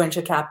traditional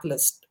venture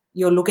capitalist.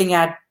 You're looking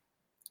at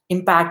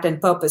impact and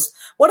purpose.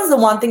 What is the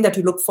one thing that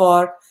you look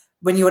for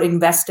when you're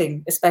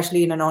investing,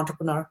 especially in an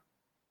entrepreneur?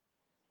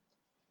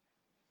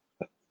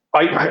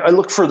 I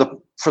look for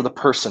the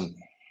person.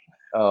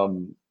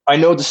 I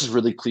know this is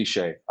really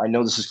cliche. I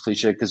know this is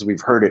cliche because we've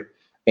heard it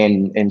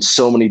in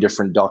so many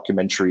different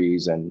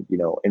documentaries and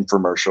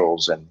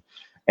infomercials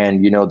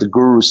and the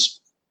gurus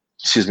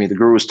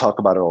talk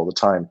about it all the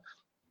time.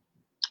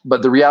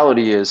 But the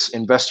reality is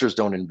investors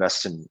don't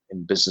invest in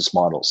business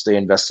models. They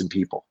invest in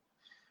people.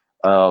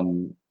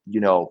 From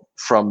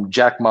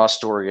Jack Ma's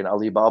story in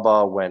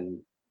Alibaba,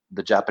 when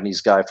the Japanese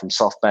guy from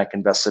SoftBank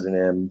invested in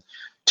him,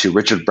 to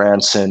Richard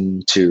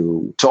Branson,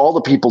 to all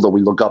the people that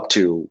we look up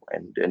to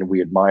and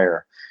we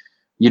admire,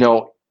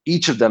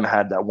 each of them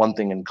had that one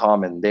thing in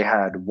common. They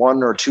had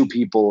one or two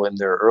people in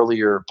their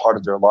earlier part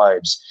of their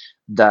lives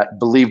that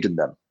believed in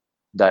them,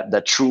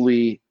 that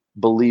truly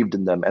believed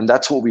in them. And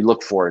that's what we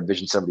look for in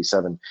Vision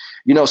 77.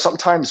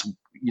 Sometimes,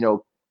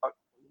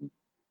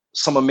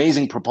 some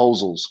amazing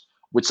proposals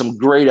with some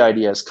great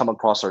ideas come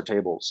across our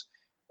tables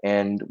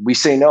and we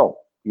say no.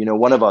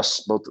 One of us,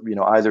 both,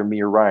 either me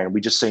or Ryan,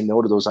 we just say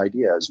no to those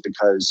ideas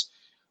because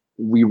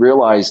we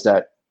realize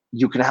that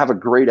you can have a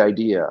great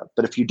idea,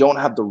 but if you don't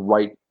have the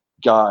right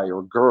guy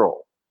or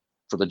girl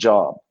for the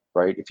job,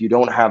 right? If you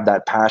don't have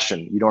that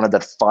passion, you don't have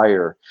that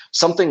fire,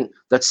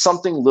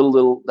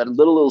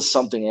 little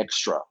something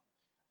extra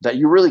that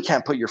you really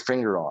can't put your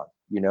finger on,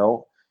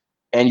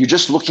 and you're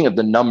just looking at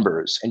the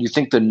numbers and you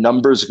think the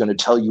numbers are going to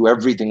tell you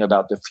everything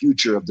about the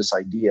future of this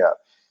idea,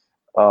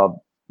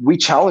 we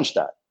challenge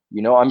that.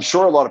 I'm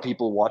sure a lot of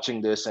people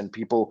watching this and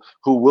people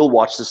who will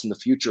watch this in the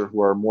future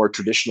who are more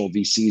traditional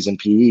VCs and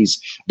PEs,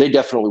 they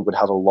definitely would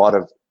have a lot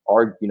of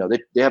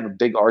they have a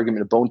big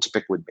argument, a bone to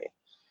pick with me.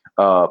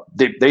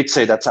 They'd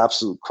say that's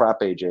absolute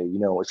crap, AJ.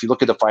 If you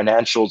look at the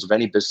financials of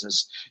any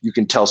business, you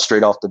can tell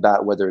straight off the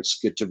bat whether it's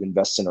good to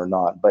invest in or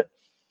not. But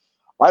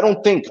I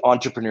don't think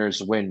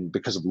entrepreneurs win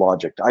because of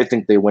logic. I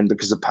think they win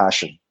because of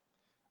passion.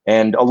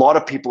 And a lot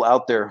of people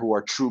out there who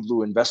are true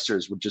blue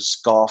investors would just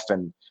scoff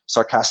and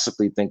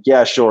sarcastically think,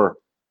 yeah, sure,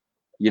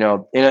 in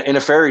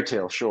a fairy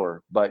tale,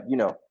 sure. But,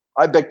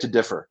 I beg to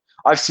differ.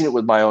 I've seen it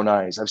with my own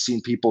eyes. I've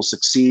seen people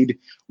succeed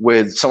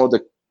with some of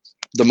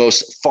the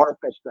most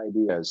far-fetched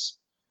ideas,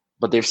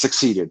 but they've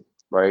succeeded,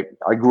 right?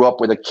 I grew up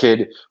with a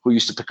kid who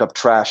used to pick up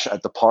trash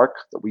at the park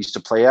that we used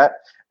to play at,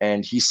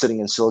 and he's sitting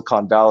in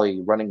Silicon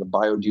Valley running a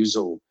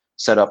biodiesel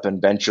setup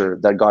and venture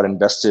that got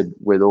invested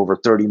with over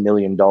 $30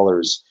 million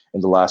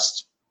in the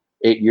last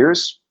 8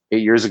 years.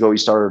 8 years ago, he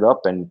started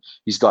up and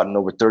he's gotten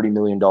over $30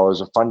 million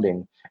of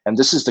funding. And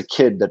this is the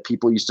kid that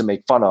people used to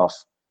make fun of.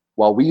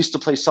 While we used to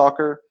play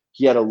soccer,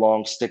 he had a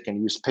long stick and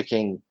he was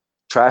picking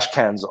trash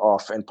cans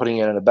off and putting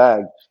it in a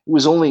bag. It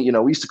was only,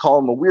 we used to call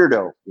him a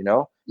weirdo,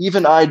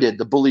 Even I did,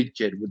 the bullied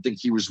kid would think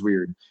he was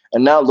weird.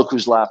 And now look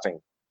who's laughing.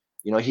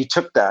 He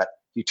took that,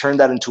 he turned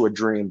that into a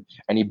dream,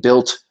 and he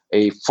built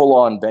a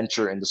full-on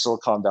venture in the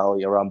Silicon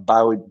Valley around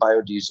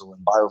biodiesel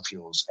and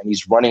biofuels. And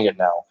he's running it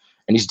now,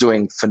 and he's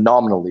doing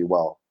phenomenally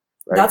well.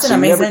 Right? That's an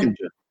amazing,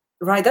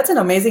 right? That's an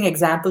amazing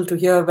example to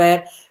hear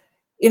where,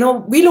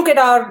 we look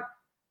at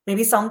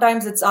maybe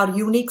sometimes it's our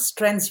unique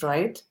strengths,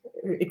 right?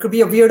 It could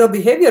be a weirdo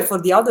behavior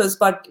for the others,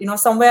 but,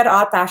 somewhere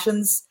our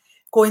passions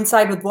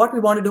coincide with what we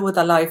want to do with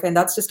our life. And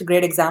that's just a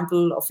great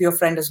example of your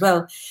friend as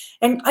well.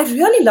 And I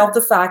really love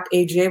the fact,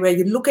 AJ, where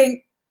you're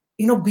looking,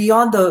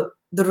 beyond the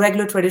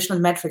regular traditional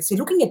metrics. You're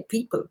looking at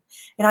people.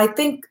 And I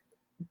think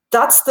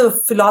that's the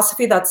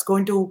philosophy that's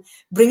going to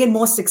bring in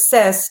more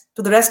success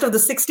to the rest of the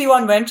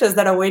 61 ventures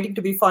that are waiting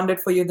to be funded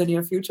for you in the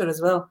near future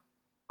as well.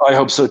 I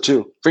hope so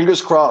too.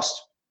 Fingers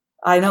crossed.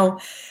 I know.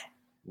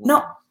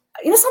 Now,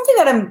 something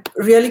that I'm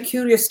really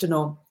curious to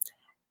know.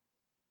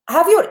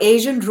 Have your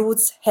Asian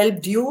roots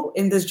helped you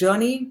in this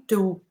journey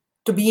to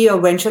be a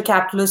venture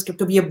capitalist,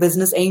 to be a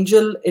business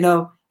angel in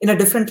a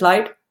different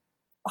light?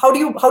 How do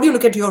you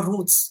look at your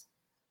roots?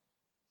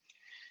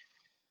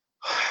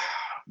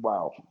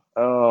 Wow.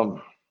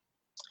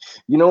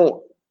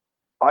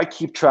 I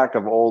keep track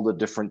of all the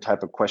different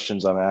type of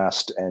questions I'm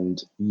asked,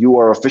 and you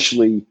are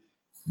officially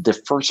the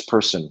first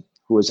person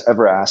who has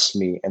ever asked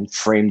me and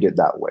framed it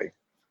that way.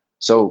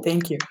 So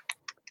thank you.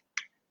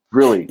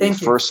 Really, the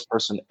first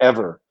person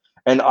ever.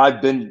 And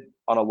I've been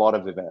on a lot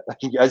of events,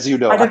 as you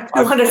know. I did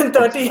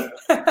 230.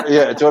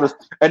 Yeah,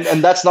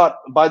 and that's not.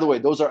 By the way,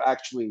 those are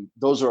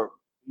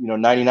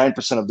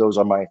 99% of those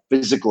are my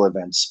physical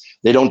events.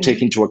 They don't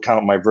take into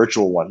account my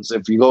virtual ones.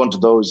 If you go into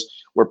those,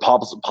 we're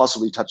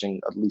possibly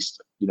touching at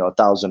least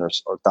 1,000 or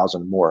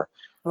 1,000 more.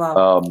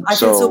 Wow! I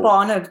feel super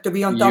honored to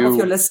be on top of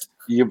your list.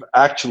 You've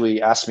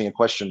actually asked me a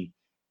question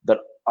that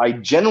I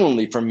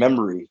genuinely, from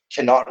memory,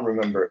 cannot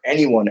remember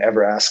anyone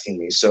ever asking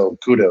me. So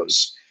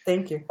kudos.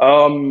 Thank you.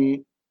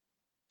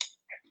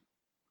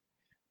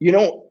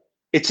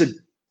 It's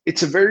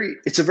a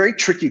very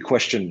tricky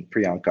question,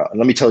 Priyanka, and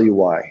let me tell you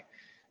why.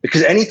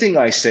 Because anything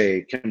I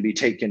say can be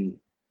taken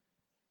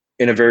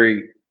in a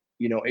very,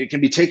 it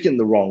can be taken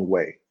the wrong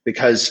way.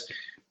 Because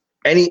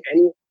any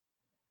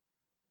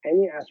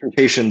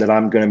assertion that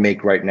I'm going to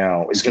make right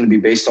now is going to be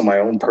based on my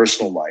own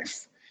personal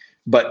life.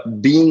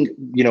 But being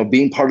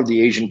part of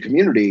the Asian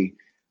community,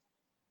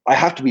 I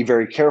have to be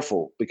very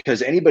careful,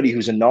 because anybody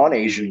who's a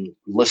non-Asian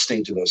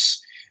listening to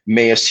this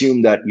may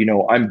assume that,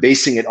 I'm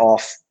basing it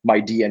off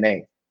my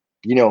DNA.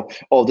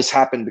 Oh, this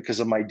happened because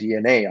of my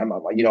DNA.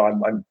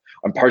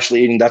 I'm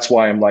partially Asian. That's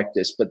why I'm like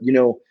this. But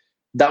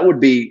that would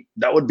be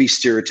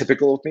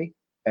stereotypical of me,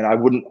 and I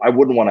wouldn't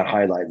want to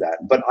highlight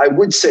that. But I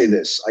would say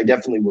this. I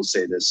definitely will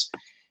say this,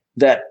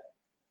 that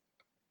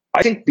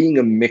I think being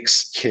a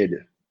mixed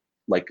kid,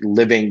 like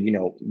living,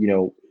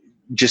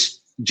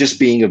 just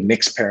being of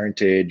mixed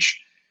parentage,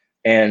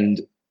 and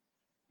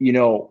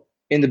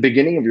in the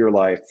beginning of your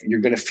life,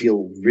 you're going to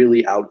feel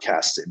really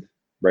outcasted,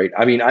 right?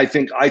 I mean, I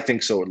think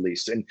so, at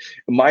least. And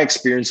my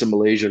experience in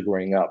Malaysia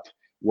growing up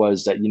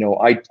was that,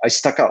 I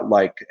stuck out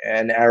like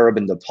an Arab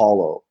in the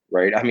Apollo,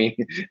 right? I mean,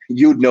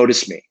 you'd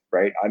notice me,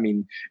 right? I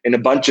mean, in a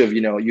bunch of,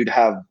 you'd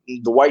have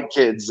the white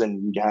kids,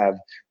 and you'd have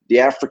the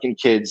African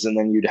kids, and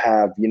then you'd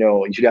have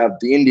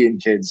the Indian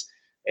kids,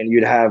 and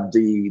you'd have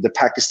the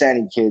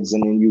Pakistani kids,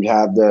 and then you'd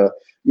have the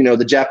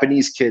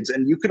Japanese kids.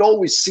 And you could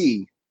always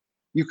see,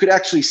 you could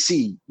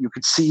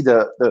see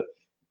the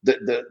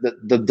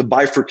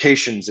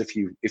bifurcations,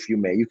 if you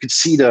may. You could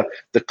see the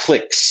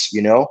cliques,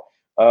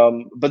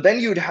 but then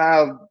you'd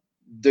have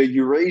the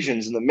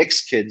Eurasians and the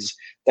mixed kids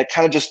that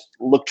kind of just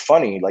looked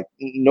funny. Like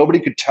nobody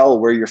could tell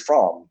where you're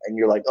from, and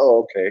you're like,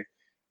 oh, okay.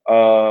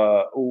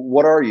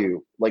 What are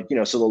you? Like,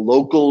 so the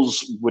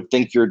locals would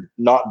think you're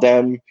not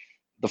them.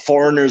 The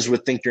foreigners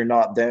would think you're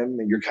not them,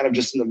 and you're kind of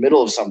just in the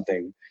middle of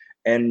something.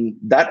 And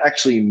that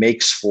actually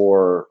makes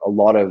for a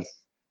lot of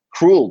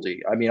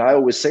cruelty. I mean, I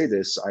always say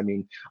this. I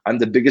mean, I'm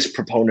the biggest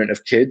proponent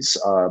of kids.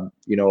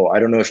 I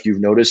don't know if you've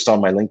noticed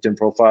on my LinkedIn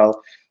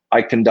profile,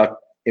 I conduct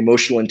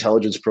emotional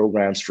intelligence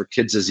programs for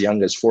kids as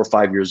young as 4 or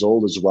 5 years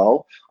old as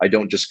well. I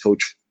don't just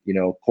coach,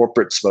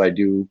 corporates, but I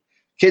do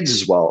kids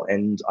as well.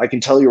 And I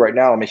can tell you right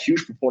now, I'm a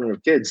huge proponent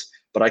of kids,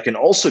 but I can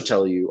also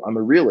tell you I'm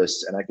a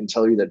realist, and I can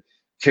tell you that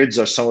kids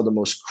are some of the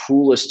most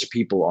cruelest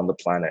people on the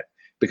planet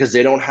because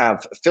they don't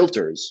have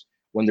filters.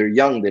 When they're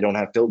young, they don't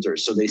have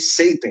filters. So they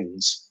say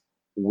things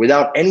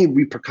without any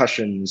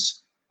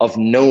repercussions of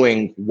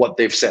knowing what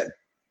they've said.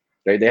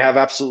 Right? They have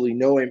absolutely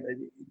no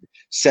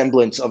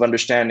semblance of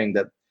understanding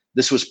that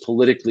this was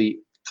politically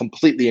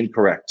completely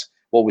incorrect,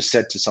 what was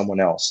said to someone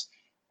else.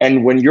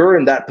 And when you're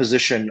in that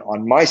position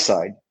on my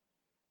side,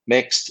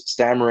 mixed,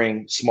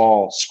 stammering,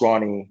 small,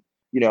 scrawny,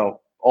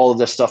 all of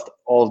the stuff,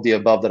 all of the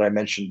above that I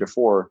mentioned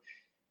before,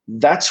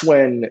 that's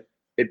when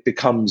it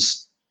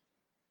becomes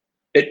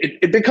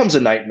it becomes a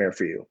nightmare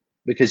for you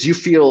because you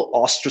feel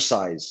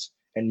ostracized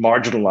and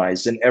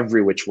marginalized in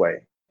every which way.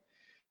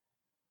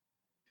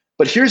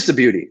 But here's the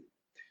beauty.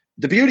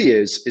 The beauty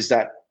is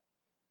that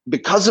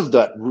because of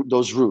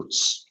those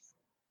roots,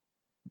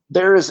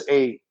 there is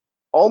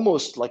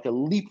almost like a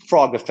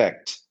leapfrog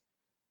effect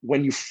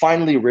when you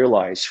finally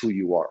realize who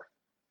you are.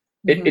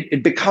 Mm-hmm.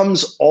 It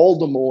becomes all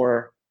the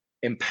more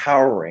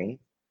empowering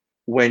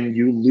when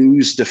you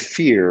lose the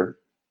fear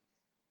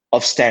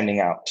of standing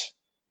out,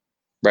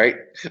 right?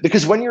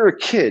 Because when you're a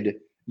kid,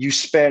 you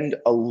spend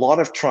a lot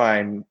of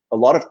time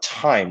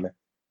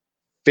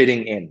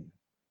fitting in.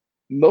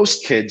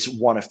 Most kids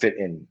want to fit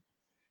in.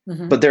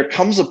 Mm-hmm. But there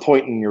comes a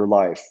point in your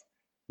life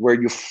where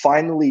you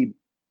finally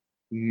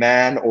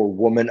man or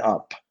woman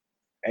up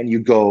and you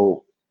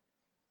go,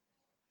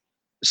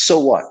 so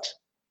what?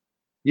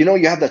 You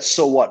have that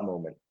so what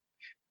moment.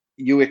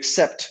 You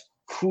accept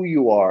who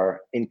you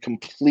are in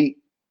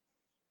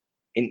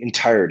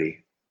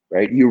entirety,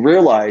 right? You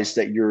realize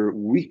that your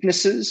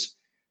weaknesses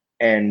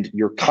and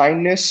your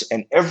kindness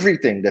and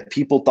everything that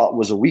people thought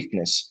was a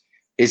weakness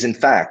is in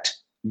fact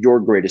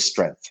your greatest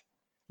strength.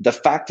 The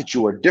fact that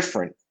you are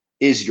different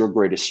is your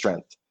greatest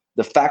strength.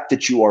 The fact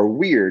that you are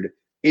weird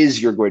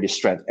is your greatest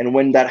strength. And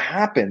when that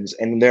happens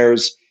and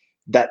there's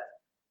that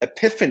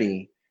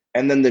epiphany,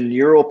 and then the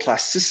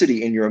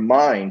neuroplasticity in your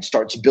mind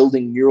starts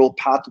building neural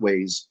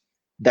pathways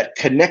that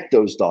connect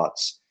those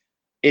dots,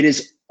 it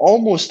is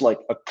almost like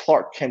a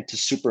Clark Kent to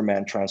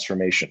Superman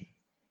transformation.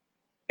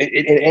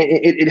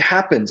 It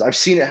happens. I've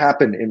seen it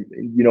happen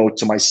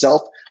to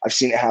myself. I've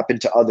seen it happen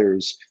to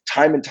others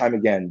time and time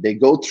again. They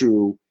go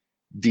through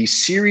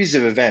these series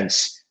of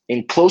events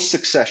in close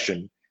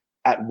succession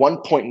at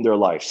one point in their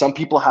life. Some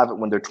people have it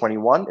when they're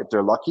 21, if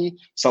they're lucky.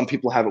 Some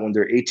people have it when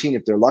they're 18,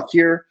 if they're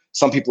luckier.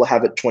 Some people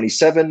have it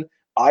 27.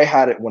 I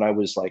had it when I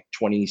was like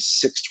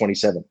 26,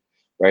 27,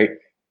 right?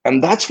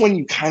 And that's when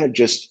you kind of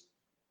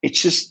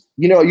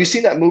you've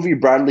seen that movie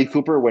Bradley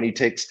Cooper when he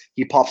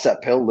pops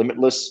that pill,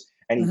 Limitless,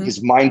 and mm-hmm.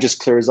 his mind just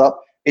clears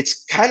up.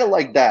 It's kind of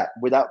like that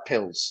without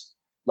pills.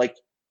 Like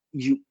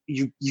you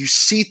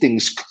see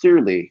things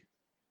clearly.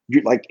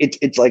 You're like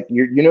it's like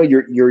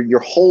your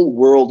whole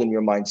world in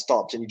your mind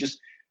stops, and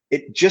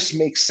it just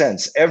makes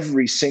sense.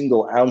 Every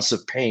single ounce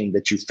of pain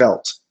that you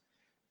felt,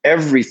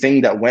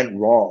 everything that went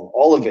wrong,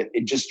 all of it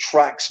just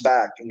tracks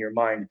back in your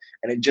mind,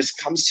 and it just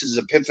comes to this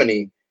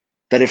epiphany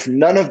that if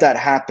none of that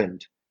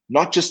happened,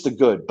 not just the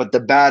good, but the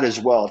bad as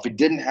well, if it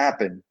didn't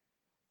happen,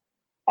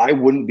 I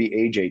wouldn't be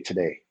AJ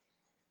today.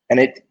 And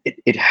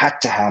it had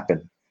to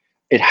happen.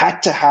 It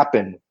had to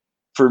happen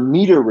for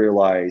me to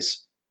realize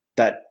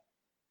that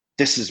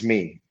this is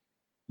me.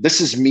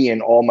 This is me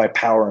in all my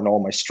power and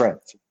all my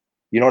strength.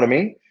 You know what I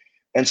mean?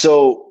 And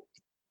so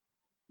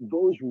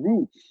those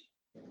roots,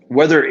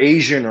 whether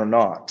Asian or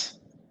not,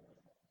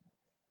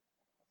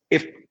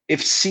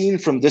 if seen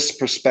from this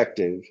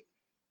perspective,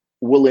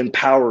 will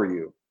empower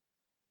you,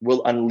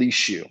 will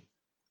unleash you.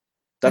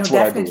 That's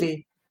what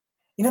definitely.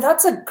 I believe.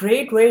 That's a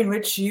great way in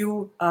which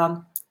you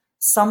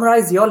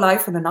summarize your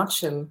life in a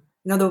nutshell.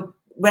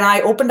 When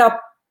I opened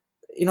up,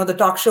 the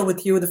talk show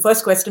with you, the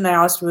first question I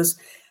asked was,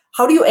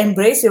 how do you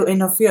embrace your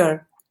inner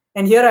fear?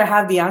 And here I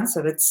have the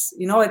answer. It's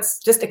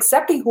just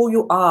accepting who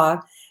you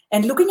are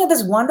and looking at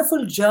this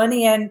wonderful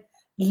journey and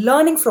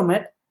learning from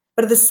it,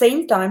 but at the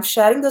same time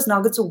sharing those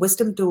nuggets of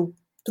wisdom to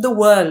the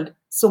world,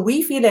 so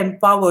we feel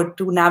empowered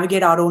to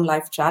navigate our own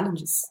life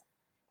challenges.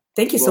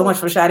 Thank you so much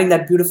for sharing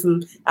that beautiful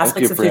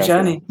aspects of your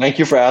journey. Thank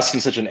you for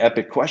asking such an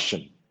epic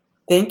question.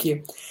 Thank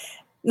you.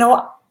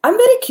 Now, I'm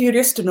very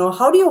curious to know,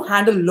 how do you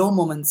handle low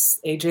moments,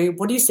 AJ?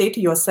 What do you say to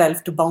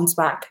yourself to bounce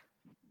back?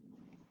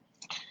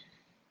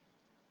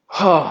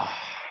 Do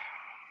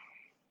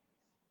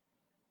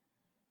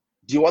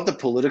you want the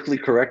politically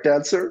correct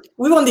answer?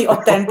 We want the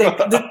authentic,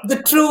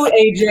 the true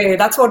AJ.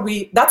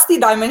 That's the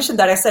dimension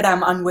that I said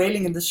I'm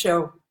unveiling in the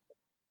show.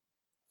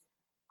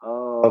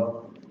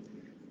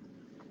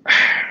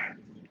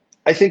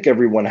 I think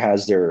everyone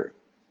has their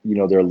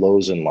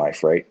lows in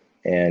life, right?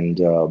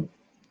 And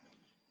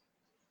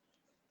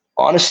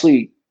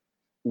honestly,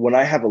 when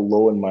I have a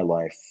low in my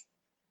life,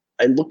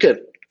 I look at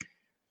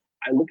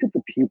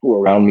the people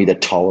around me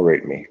that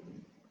tolerate me.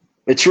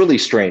 It's really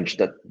strange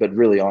that, but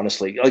really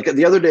honestly, like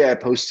the other day I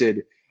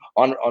posted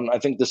on I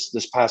think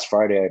this past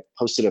Friday I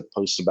posted a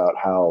post about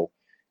how,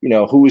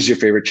 who was your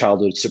favorite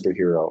childhood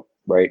superhero,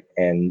 right?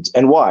 And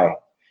why?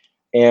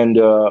 And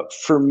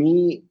for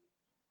me,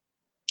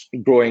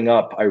 growing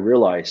up, I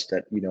realized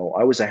that,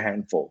 I was a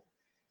handful,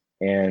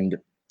 and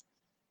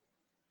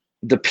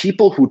the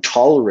people who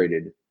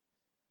tolerated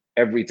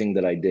everything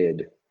that I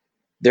did,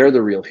 they're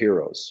the real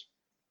heroes.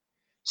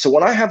 So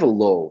when I have a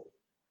low,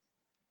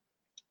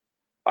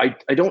 I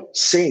don't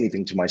say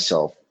anything to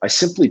myself. I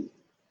simply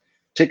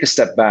take a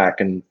step back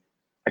and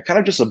I kind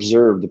of just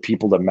observe the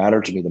people that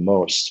matter to me the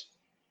most.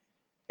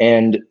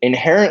 And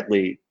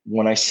inherently,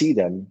 when I see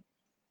them,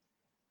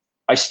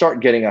 I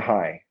start getting a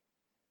high.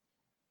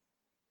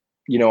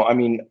 I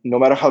mean, no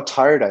matter how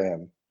tired I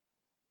am,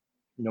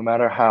 no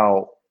matter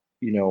how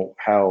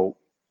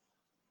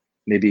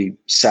maybe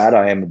sad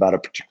I am about a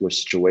particular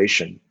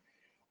situation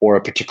or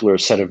a particular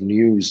set of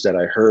news that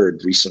I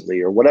heard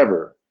recently or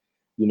whatever,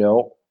 you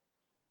know,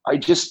 I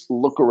just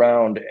look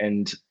around,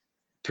 and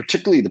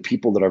particularly the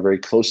people that are very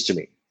close to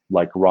me,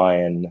 like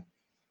Ryan,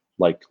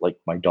 like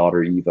my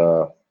daughter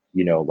Eva,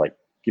 like,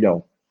 you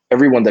know,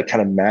 everyone that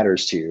kind of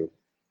matters to you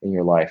in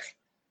your life,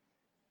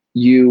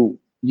 you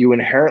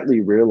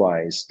inherently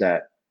realize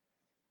that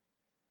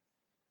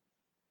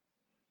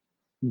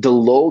the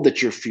low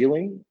that you're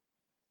feeling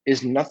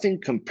is nothing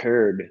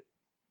compared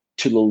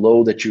to the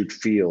low that you'd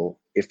feel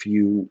if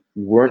you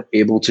weren't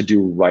able to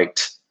do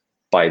right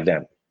by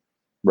them,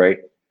 right?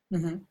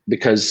 Mm-hmm.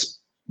 Because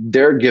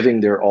they're giving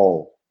their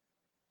all,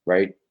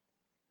 right?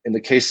 In the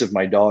case of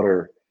my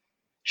daughter,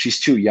 she's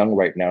too young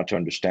right now to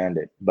understand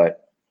it,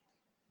 but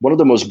one of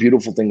the most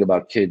beautiful thing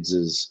about kids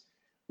is,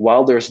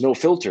 while there's no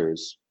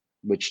filters,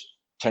 which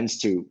tends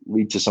to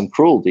lead to some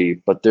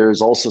cruelty, but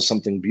there's also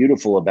something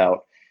beautiful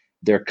about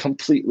their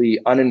completely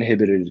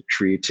uninhibited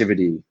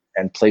creativity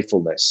and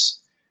playfulness,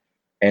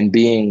 and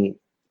being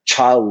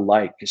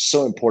childlike is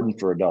so important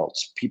for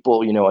adults.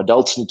 People,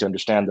 adults need to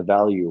understand the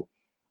value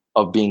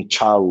of being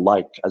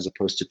childlike as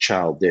opposed to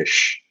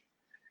childish.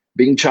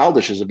 Being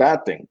childish is a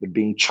bad thing, but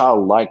being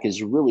childlike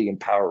is really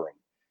empowering.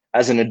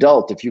 As an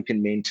adult, if you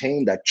can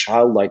maintain that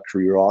childlike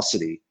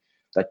curiosity,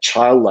 that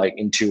childlike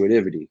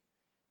intuitivity,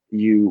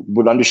 you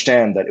would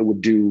understand that it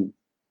would do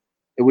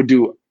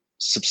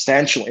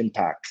substantial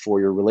impact for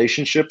your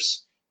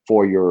relationships,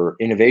 for your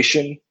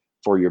innovation,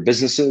 for your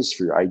businesses,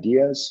 for your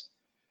ideas.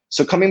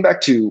 So coming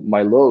back to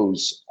my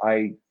lows,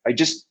 I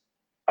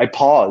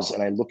pause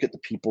and I look at the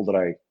people that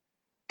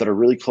are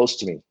really close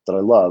to me, that I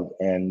love,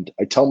 and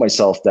I tell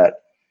myself that,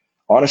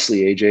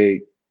 honestly,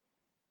 AJ,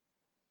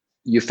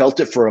 you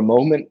felt it for a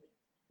moment.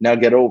 Now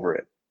get over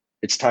it.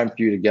 It's time for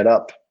you to get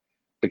up,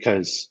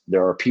 because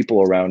there are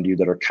people around you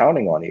that are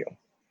counting on you.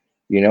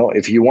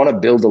 If you want to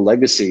build a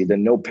legacy,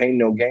 then no pain,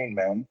 no gain,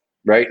 man.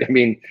 Right? I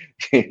mean,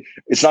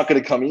 it's not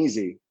going to come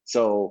easy.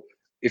 So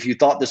if you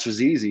thought this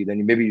was easy,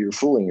 then maybe you're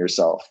fooling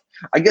yourself.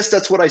 I guess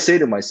that's what I say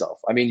to myself.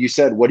 I mean, you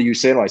said, what do you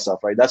say to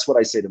myself? Right? That's what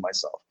I say to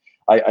myself.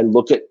 I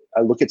look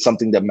at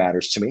something that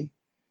matters to me,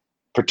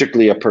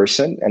 particularly a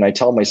person, and I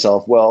tell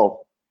myself,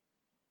 well,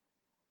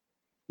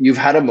 you've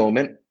had a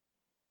moment.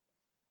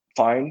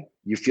 Fine.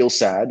 You feel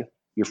sad.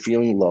 You're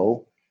feeling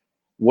low.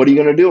 What are you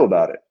going to do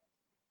about it?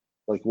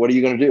 Like, what are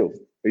you going to do?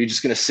 Are you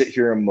just going to sit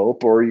here and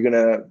mope, or are you going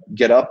to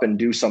get up and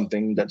do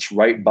something that's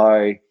right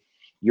by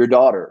your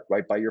daughter,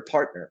 right by your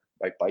partner,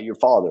 right by your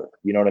father?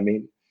 You know what I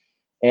mean?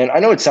 And I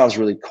know it sounds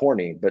really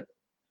corny, but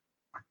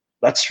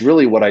that's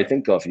really what I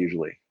think of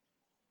usually.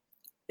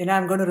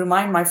 I'm going to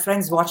remind my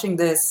friends watching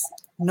this,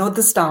 note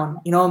this down,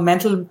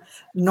 mental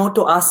note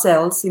to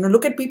ourselves,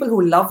 look at people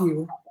who love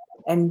you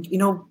and,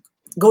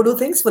 go do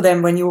things for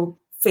them when you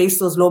face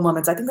those low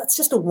moments. I think that's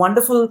just a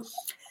wonderful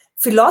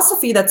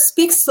philosophy that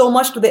speaks so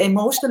much to the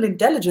emotional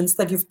intelligence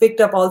that you've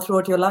picked up all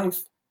throughout your life.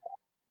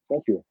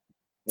 Thank you.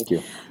 Thank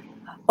you.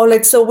 All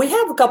right, so we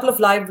have a couple of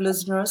live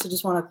listeners. I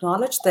just want to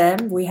acknowledge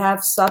them. We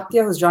have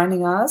Satya who's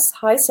joining us.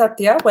 Hi,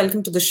 Satya.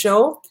 Welcome to the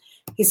show.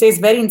 He says,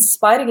 very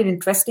inspiring and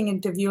interesting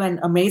interview and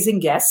amazing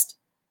guest.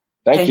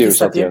 Thank you,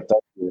 Satya.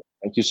 Thank you.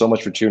 Thank you so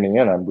much for tuning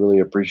in. I'm really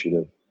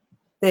appreciative.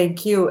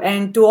 Thank you.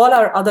 And to all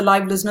our other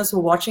live listeners who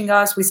are watching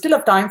us, we still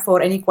have time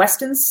for any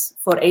questions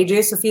for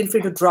AJ. So feel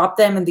free to drop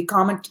them in the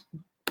comment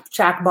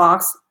chat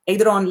box,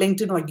 either on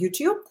LinkedIn or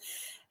YouTube.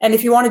 And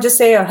if you want to just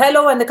say a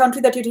hello and the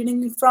country that you're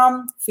tuning in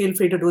from, feel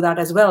free to do that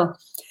as well.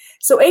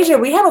 So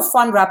AJ, we have a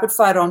fun rapid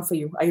fire round for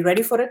you. Are you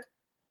ready for it?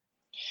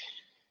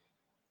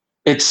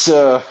 It's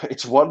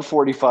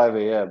 1:45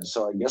 a.m.,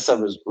 so I guess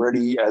I'm as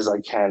ready as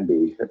I can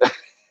be.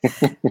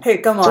 Hey,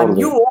 come on. Totally.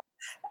 You,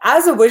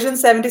 as a Vision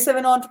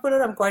 77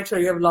 entrepreneur, I'm quite sure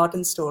you have a lot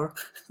in store.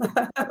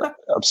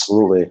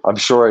 Absolutely. I'm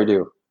sure I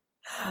do.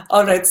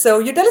 All right. So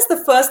you tell us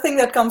the first thing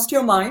that comes to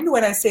your mind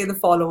when I say the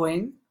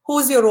following.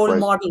 Who's your role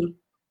model?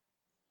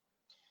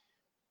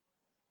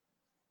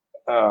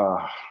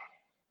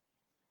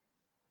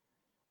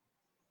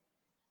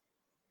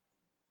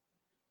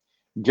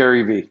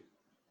 Gary Vee.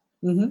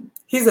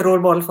 He's a role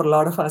model for a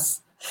lot of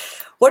us.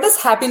 What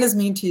does happiness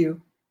mean to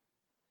you?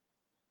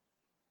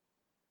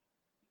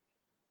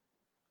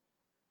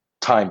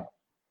 Time.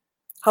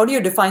 How do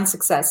you define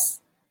success?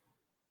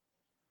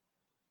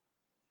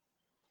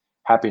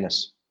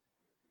 Happiness.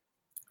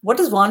 What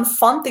is one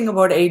fun thing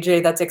about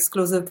AJ that's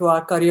exclusive to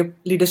our career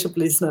leadership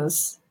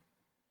listeners?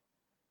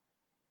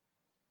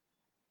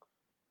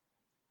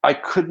 I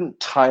couldn't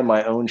tie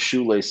my own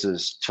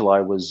shoelaces till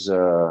I was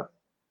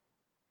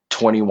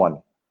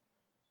 21.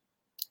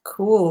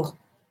 Cool.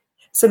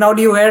 So now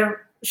do you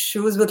wear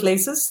shoes with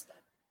laces?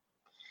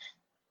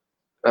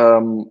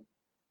 I'm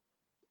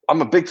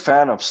a big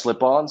fan of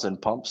slip-ons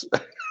and pumps.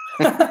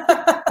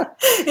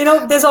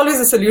 There's always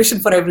a solution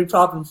for every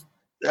problem.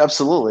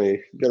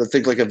 Absolutely. You got to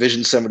think like a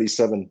Vision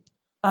 77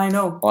 I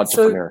know.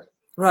 entrepreneur.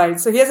 Right.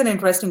 So here's an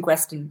interesting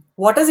question.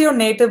 What is your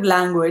native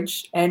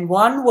language and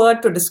one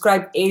word to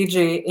describe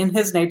AJ in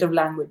his native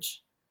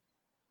language?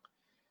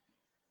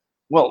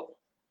 Well,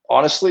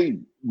 honestly,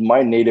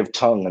 my native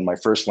tongue and my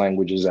first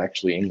language is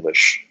actually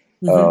English.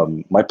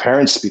 My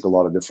parents speak a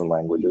lot of different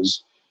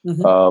languages.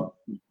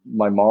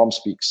 My mom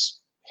speaks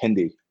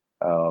Hindi.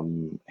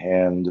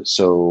 And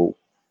so...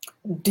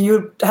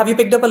 Have you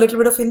picked up a little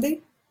bit of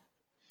Hindi?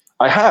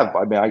 I have.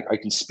 I mean, I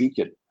can speak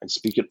it. I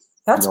speak it.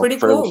 That's pretty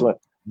cool. Fluent.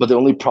 But the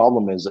only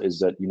problem is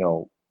that,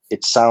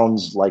 it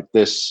sounds like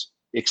this,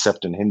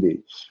 except in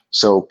Hindi.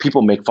 So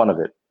people make fun of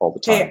it all the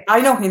time. Hey,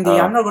 I know Hindi.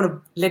 I'm not going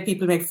to let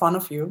people make fun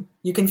of you.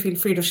 You can feel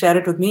free to share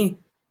it with me.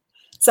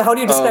 So how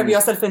do you describe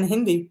yourself in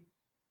Hindi?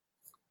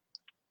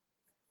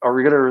 Are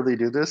we going to really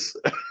do this?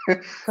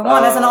 Come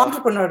on, as an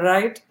entrepreneur,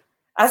 right?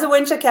 As a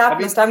venture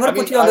capitalist, I'm going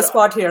to put you on the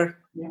spot here.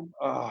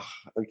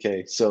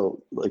 Okay.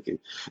 So,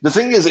 the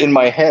thing is, in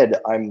my head,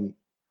 I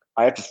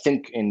have to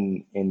think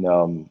in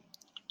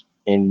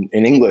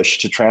English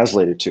to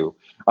translate it to.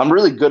 I'm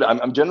really good.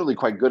 I'm generally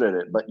quite good at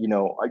it, but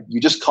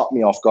you just caught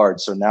me off guard.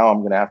 So now I'm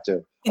going to have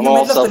to. I'm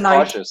all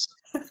self-conscious.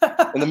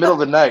 In the middle of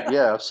the night.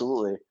 Yeah,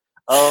 absolutely.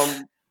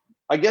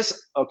 I guess.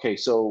 Okay.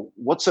 So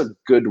what's a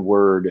good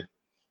word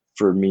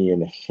for me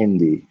in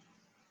Hindi?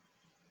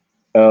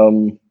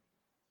 I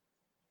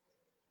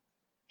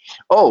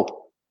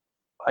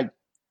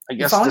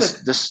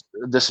guess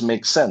this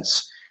makes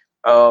sense.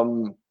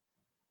 So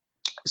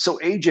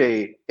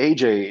AJ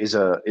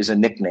is a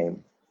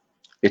nickname.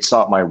 It's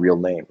not my real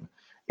name.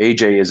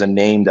 AJ is a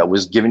name that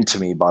was given to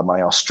me by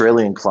my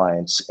Australian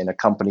clients in a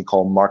company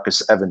called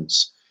Marcus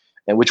Evans,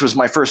 and which was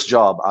my first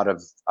job out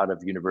of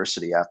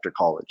university after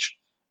college.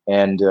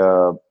 And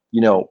a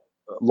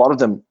lot of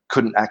them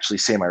couldn't actually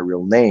say my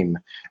real name,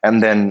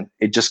 and then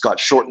it just got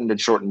shortened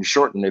and shortened and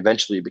shortened.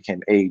 Eventually, it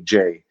became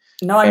AJ.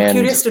 No, I'm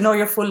curious to know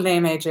your full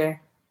name, AJ.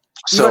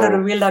 You got to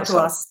reveal that to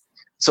us.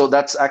 So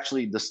that's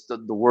actually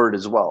the word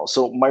as well.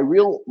 So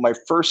my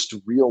first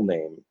real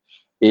name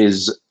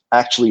is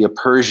actually a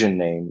Persian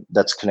name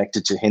that's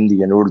connected to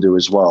Hindi and Urdu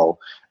as well.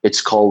 It's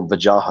called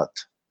Vajahat,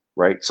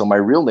 right? So my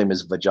real name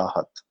is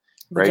Vajahat,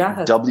 right?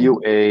 Vajahat,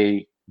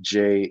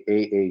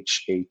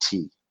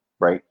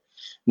 right?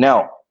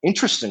 Now,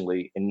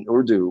 interestingly, in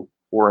Urdu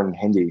or in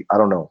Hindi, I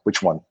don't know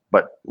which one,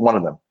 but one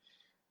of them,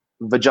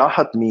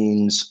 Vajahat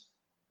means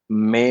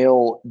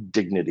male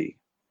dignity.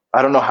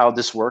 I don't know how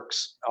this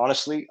works,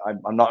 honestly.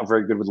 I'm not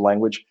very good with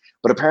language,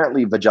 but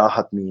apparently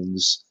Vajahat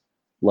means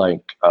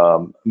like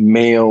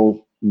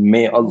male,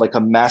 like a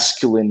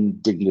masculine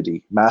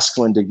dignity,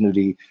 masculine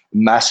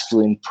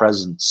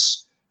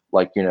presence,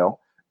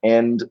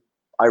 and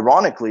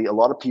ironically, a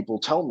lot of people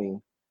tell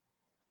me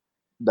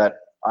that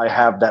I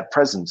have that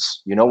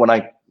presence. When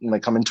I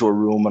come into a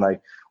room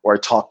or I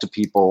talk to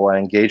people, I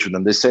engage with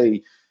them, they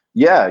say,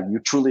 yeah, you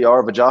truly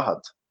are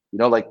Vajahat.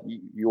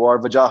 You are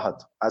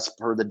Vajahat as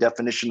per the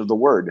definition of the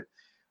word.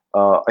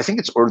 I think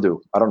it's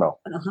Urdu. I don't know.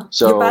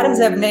 So your parents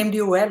have named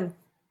you well.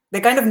 They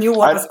kind of knew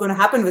what was going to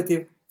happen with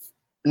you.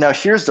 Now,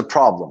 here's the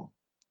problem.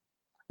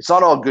 It's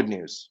not all good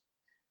news.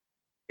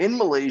 In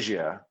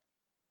Malaysia,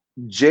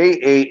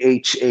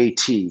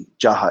 Jahat,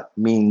 Jahat,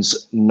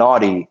 means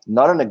naughty,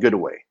 not in a good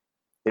way.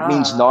 It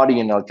means naughty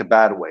in like a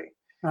bad way.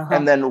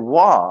 And then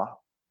wa,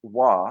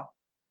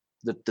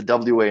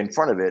 the WA in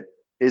front of it,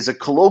 is a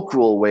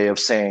colloquial way of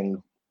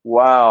saying,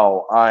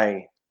 wow,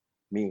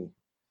 me.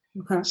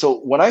 So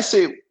when I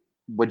say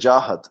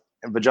Vajahat,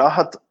 and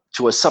Vajahat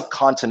to a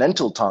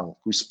subcontinental tongue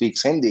who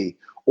speaks Hindi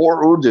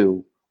or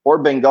Urdu or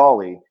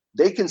Bengali,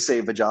 they can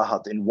say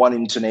Vajahat in one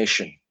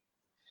intonation.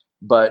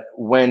 But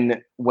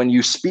when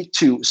you speak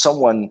to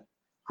someone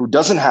who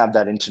doesn't have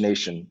that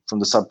intonation from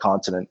the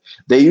subcontinent,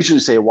 they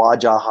usually say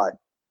Wajahat.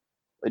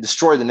 They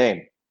destroy the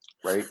name,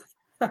 right?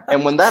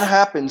 And when that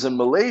happens in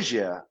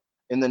Malaysia,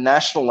 in the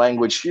national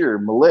language here,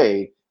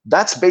 Malay,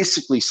 that's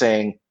basically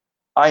saying,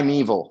 I'm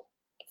evil,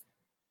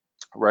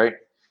 right?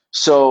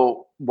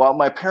 So while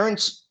my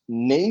parents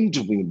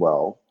named me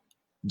well,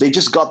 they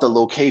just got the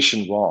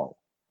location wrong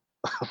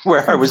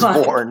where I was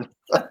born.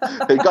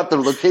 They got the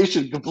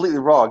location completely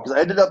wrong because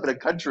I ended up in a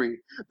country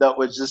that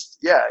was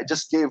it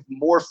just gave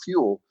more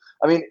fuel.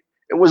 I mean,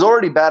 it was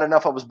already bad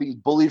enough I was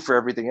being bullied for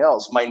everything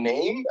else. My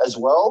name as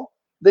well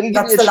didn't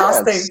give me a chance.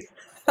 Last thing.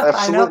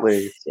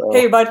 Absolutely. So.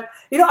 Hey, but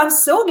I'm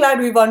so glad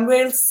we've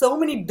unveiled so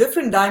many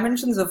different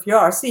dimensions of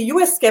yours. See, you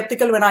were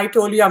skeptical when I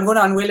told you I'm going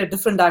to unveil a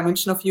different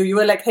dimension of you. You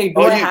were like, hey,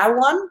 do I have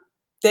one?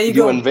 There you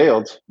go. You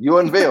unveiled. You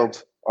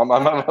unveiled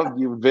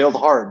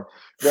hard.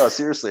 No,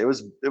 seriously, it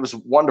was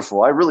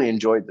wonderful. I really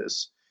enjoyed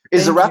this.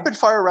 Is the rapid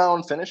fire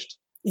round finished?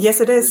 Yes,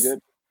 it is. Good?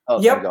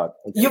 Oh, yep. Thank God.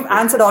 Okay, You've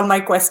answered all my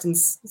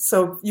questions,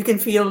 so you can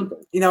feel,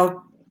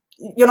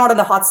 you're not in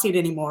the hot seat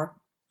anymore.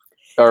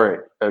 All right.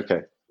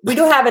 Okay. We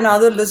do have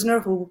another listener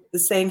who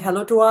is saying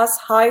hello to us.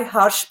 Hi,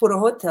 Harsh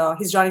Purohit.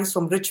 He's joining us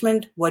from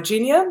Richmond,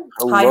 Virginia.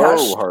 Hello, hi,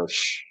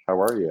 Harsh. How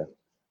are you?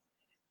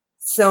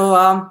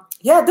 So,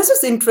 this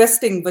is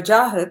interesting,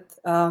 Wajahat,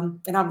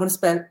 and I'm going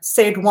to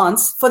say it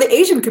once, for the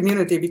Asian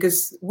community,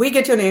 because we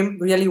get your name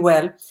really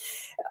well.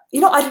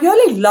 I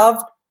really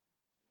loved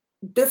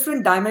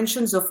different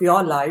dimensions of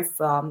your life,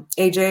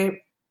 AJ,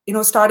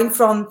 starting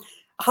from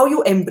how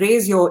you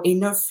embrace your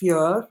inner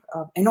fear,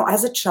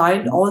 as a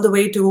child, all the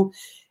way to,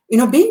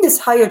 being this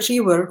high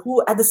achiever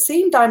who at the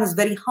same time is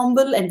very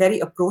humble and very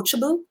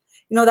approachable.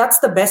 That's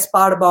the best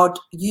part about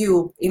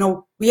you.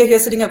 We are here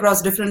sitting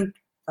across different,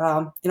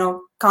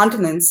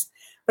 continents,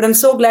 but I'm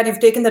so glad you've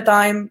taken the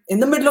time in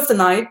the middle of the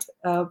night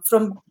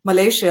from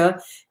Malaysia,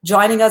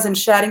 joining us and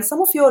sharing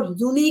some of your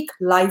unique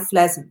life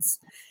lessons.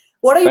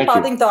 What are your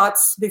parting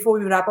thoughts before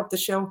we wrap up the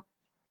show?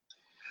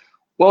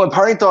 Well, my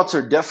parting thoughts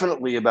are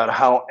definitely about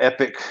how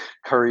epic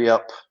Curry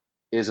Up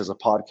is as a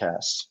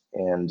podcast,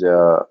 and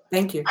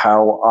thank you.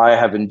 How I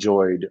have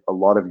enjoyed a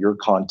lot of your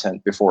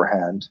content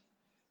beforehand,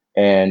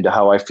 and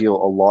how I feel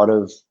a lot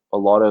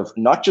of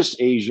not just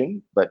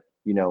Asian, but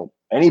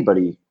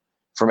anybody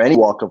from any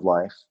walk of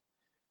life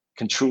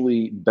can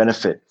truly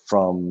benefit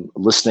from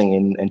listening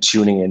in and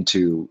tuning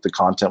into the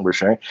content we're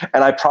sharing.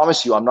 And I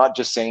promise you, I'm not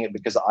just saying it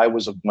because I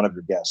was one of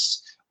your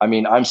guests. I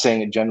mean, I'm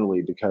saying it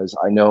generally because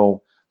I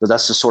know that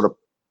that's the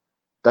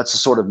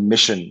sort of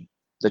mission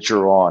that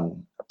you're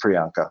on,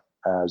 Priyanka,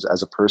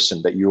 as a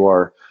person, that you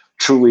are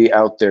truly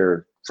out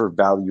there for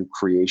value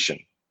creation,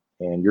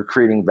 and you're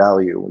creating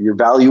value. You're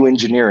value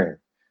engineering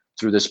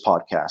through this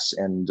podcast.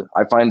 And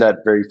I find that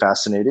very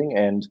fascinating.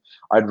 And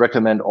I'd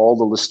recommend all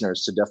the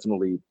listeners to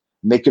definitely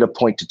make it a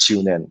point to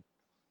tune in.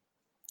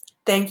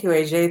 Thank you,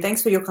 AJ.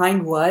 Thanks for your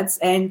kind words.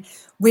 And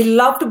we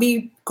love to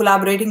be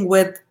collaborating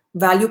with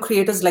value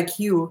creators like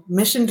you,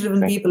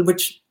 mission-driven people,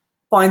 which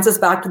points us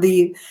back to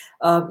the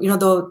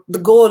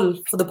goal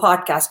for the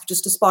podcast, which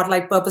is to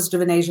spotlight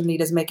purpose-driven Asian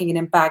leaders making an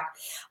impact.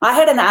 I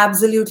had an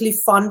absolutely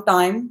fun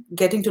time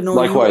getting to know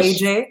Likewise.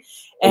 you, AJ.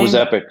 It was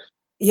epic.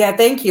 Yeah,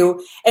 thank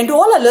you. And to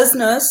all our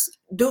listeners,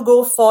 do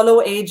go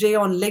follow AJ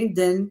on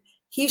LinkedIn.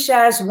 He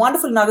shares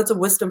wonderful nuggets of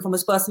wisdom from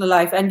his personal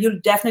life, and you'll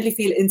definitely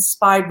feel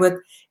inspired with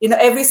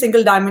every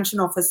single dimension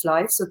of his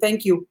life. So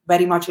thank you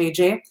very much,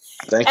 AJ.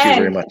 Thank you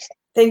very much.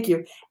 Thank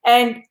you.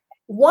 And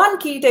one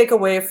key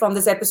takeaway from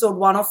this episode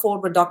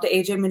 104 with Dr.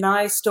 AJ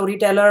Minai,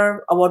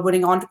 storyteller,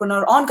 award-winning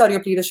entrepreneur on Curry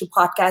Up Leadership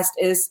podcast,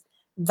 is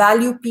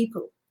value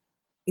people.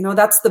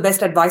 That's the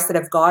best advice that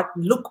I've got.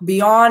 Look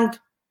beyond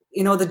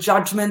the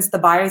judgments, the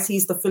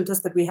biases, the filters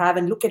that we have,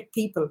 and look at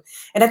people.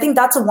 And I think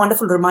that's a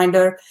wonderful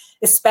reminder,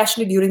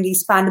 especially during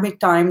these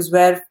pandemic times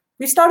where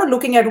we started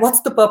looking at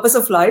what's the purpose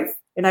of life.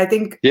 And I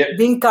think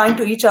being kind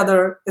to each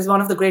other is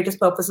one of the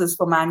greatest purposes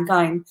for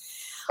mankind.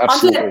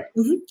 Absolutely.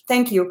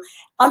 Thank you.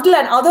 Until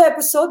another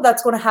episode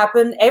that's going to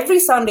happen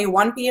every Sunday,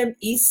 1 p.m.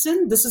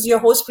 Eastern. This is your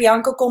host,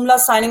 Priyanka Komla,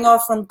 signing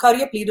off from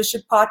Curry Up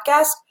Leadership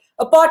Podcast,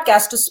 a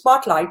podcast to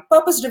spotlight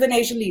purpose-driven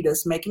Asian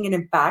leaders making an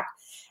impact.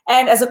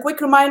 And as a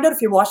quick reminder,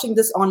 if you're watching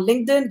this on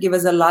LinkedIn, give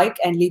us a like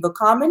and leave a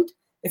comment.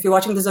 If you're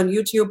watching this on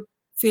YouTube,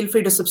 feel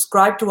free to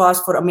subscribe to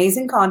us for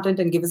amazing content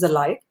and give us a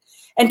like.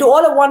 And to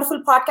all our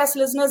wonderful podcast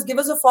listeners, give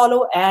us a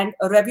follow and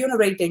a review and a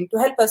rating to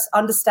help us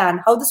understand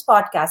how this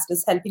podcast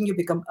is helping you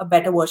become a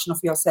better version of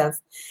yourself.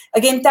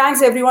 Again,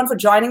 thanks everyone for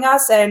joining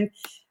us. And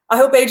I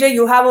hope, AJ,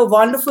 you have a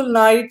wonderful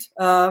night,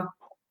 of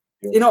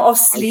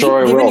sleep,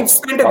 given you've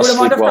spent a good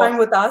amount of time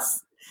with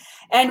us.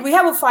 And we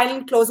have a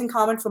final closing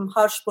comment from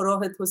Harsh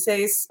Purohit, who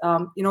says,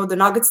 the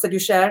nuggets that you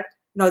shared,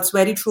 it's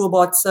very true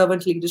about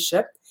servant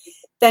leadership.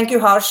 Thank you,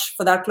 Harsh,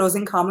 for that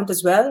closing comment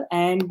as well.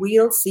 And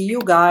we'll see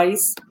you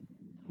guys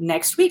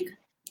next week.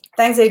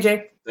 Thanks,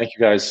 AJ. Thank you,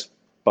 guys.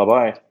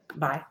 Bye-bye.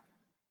 Bye.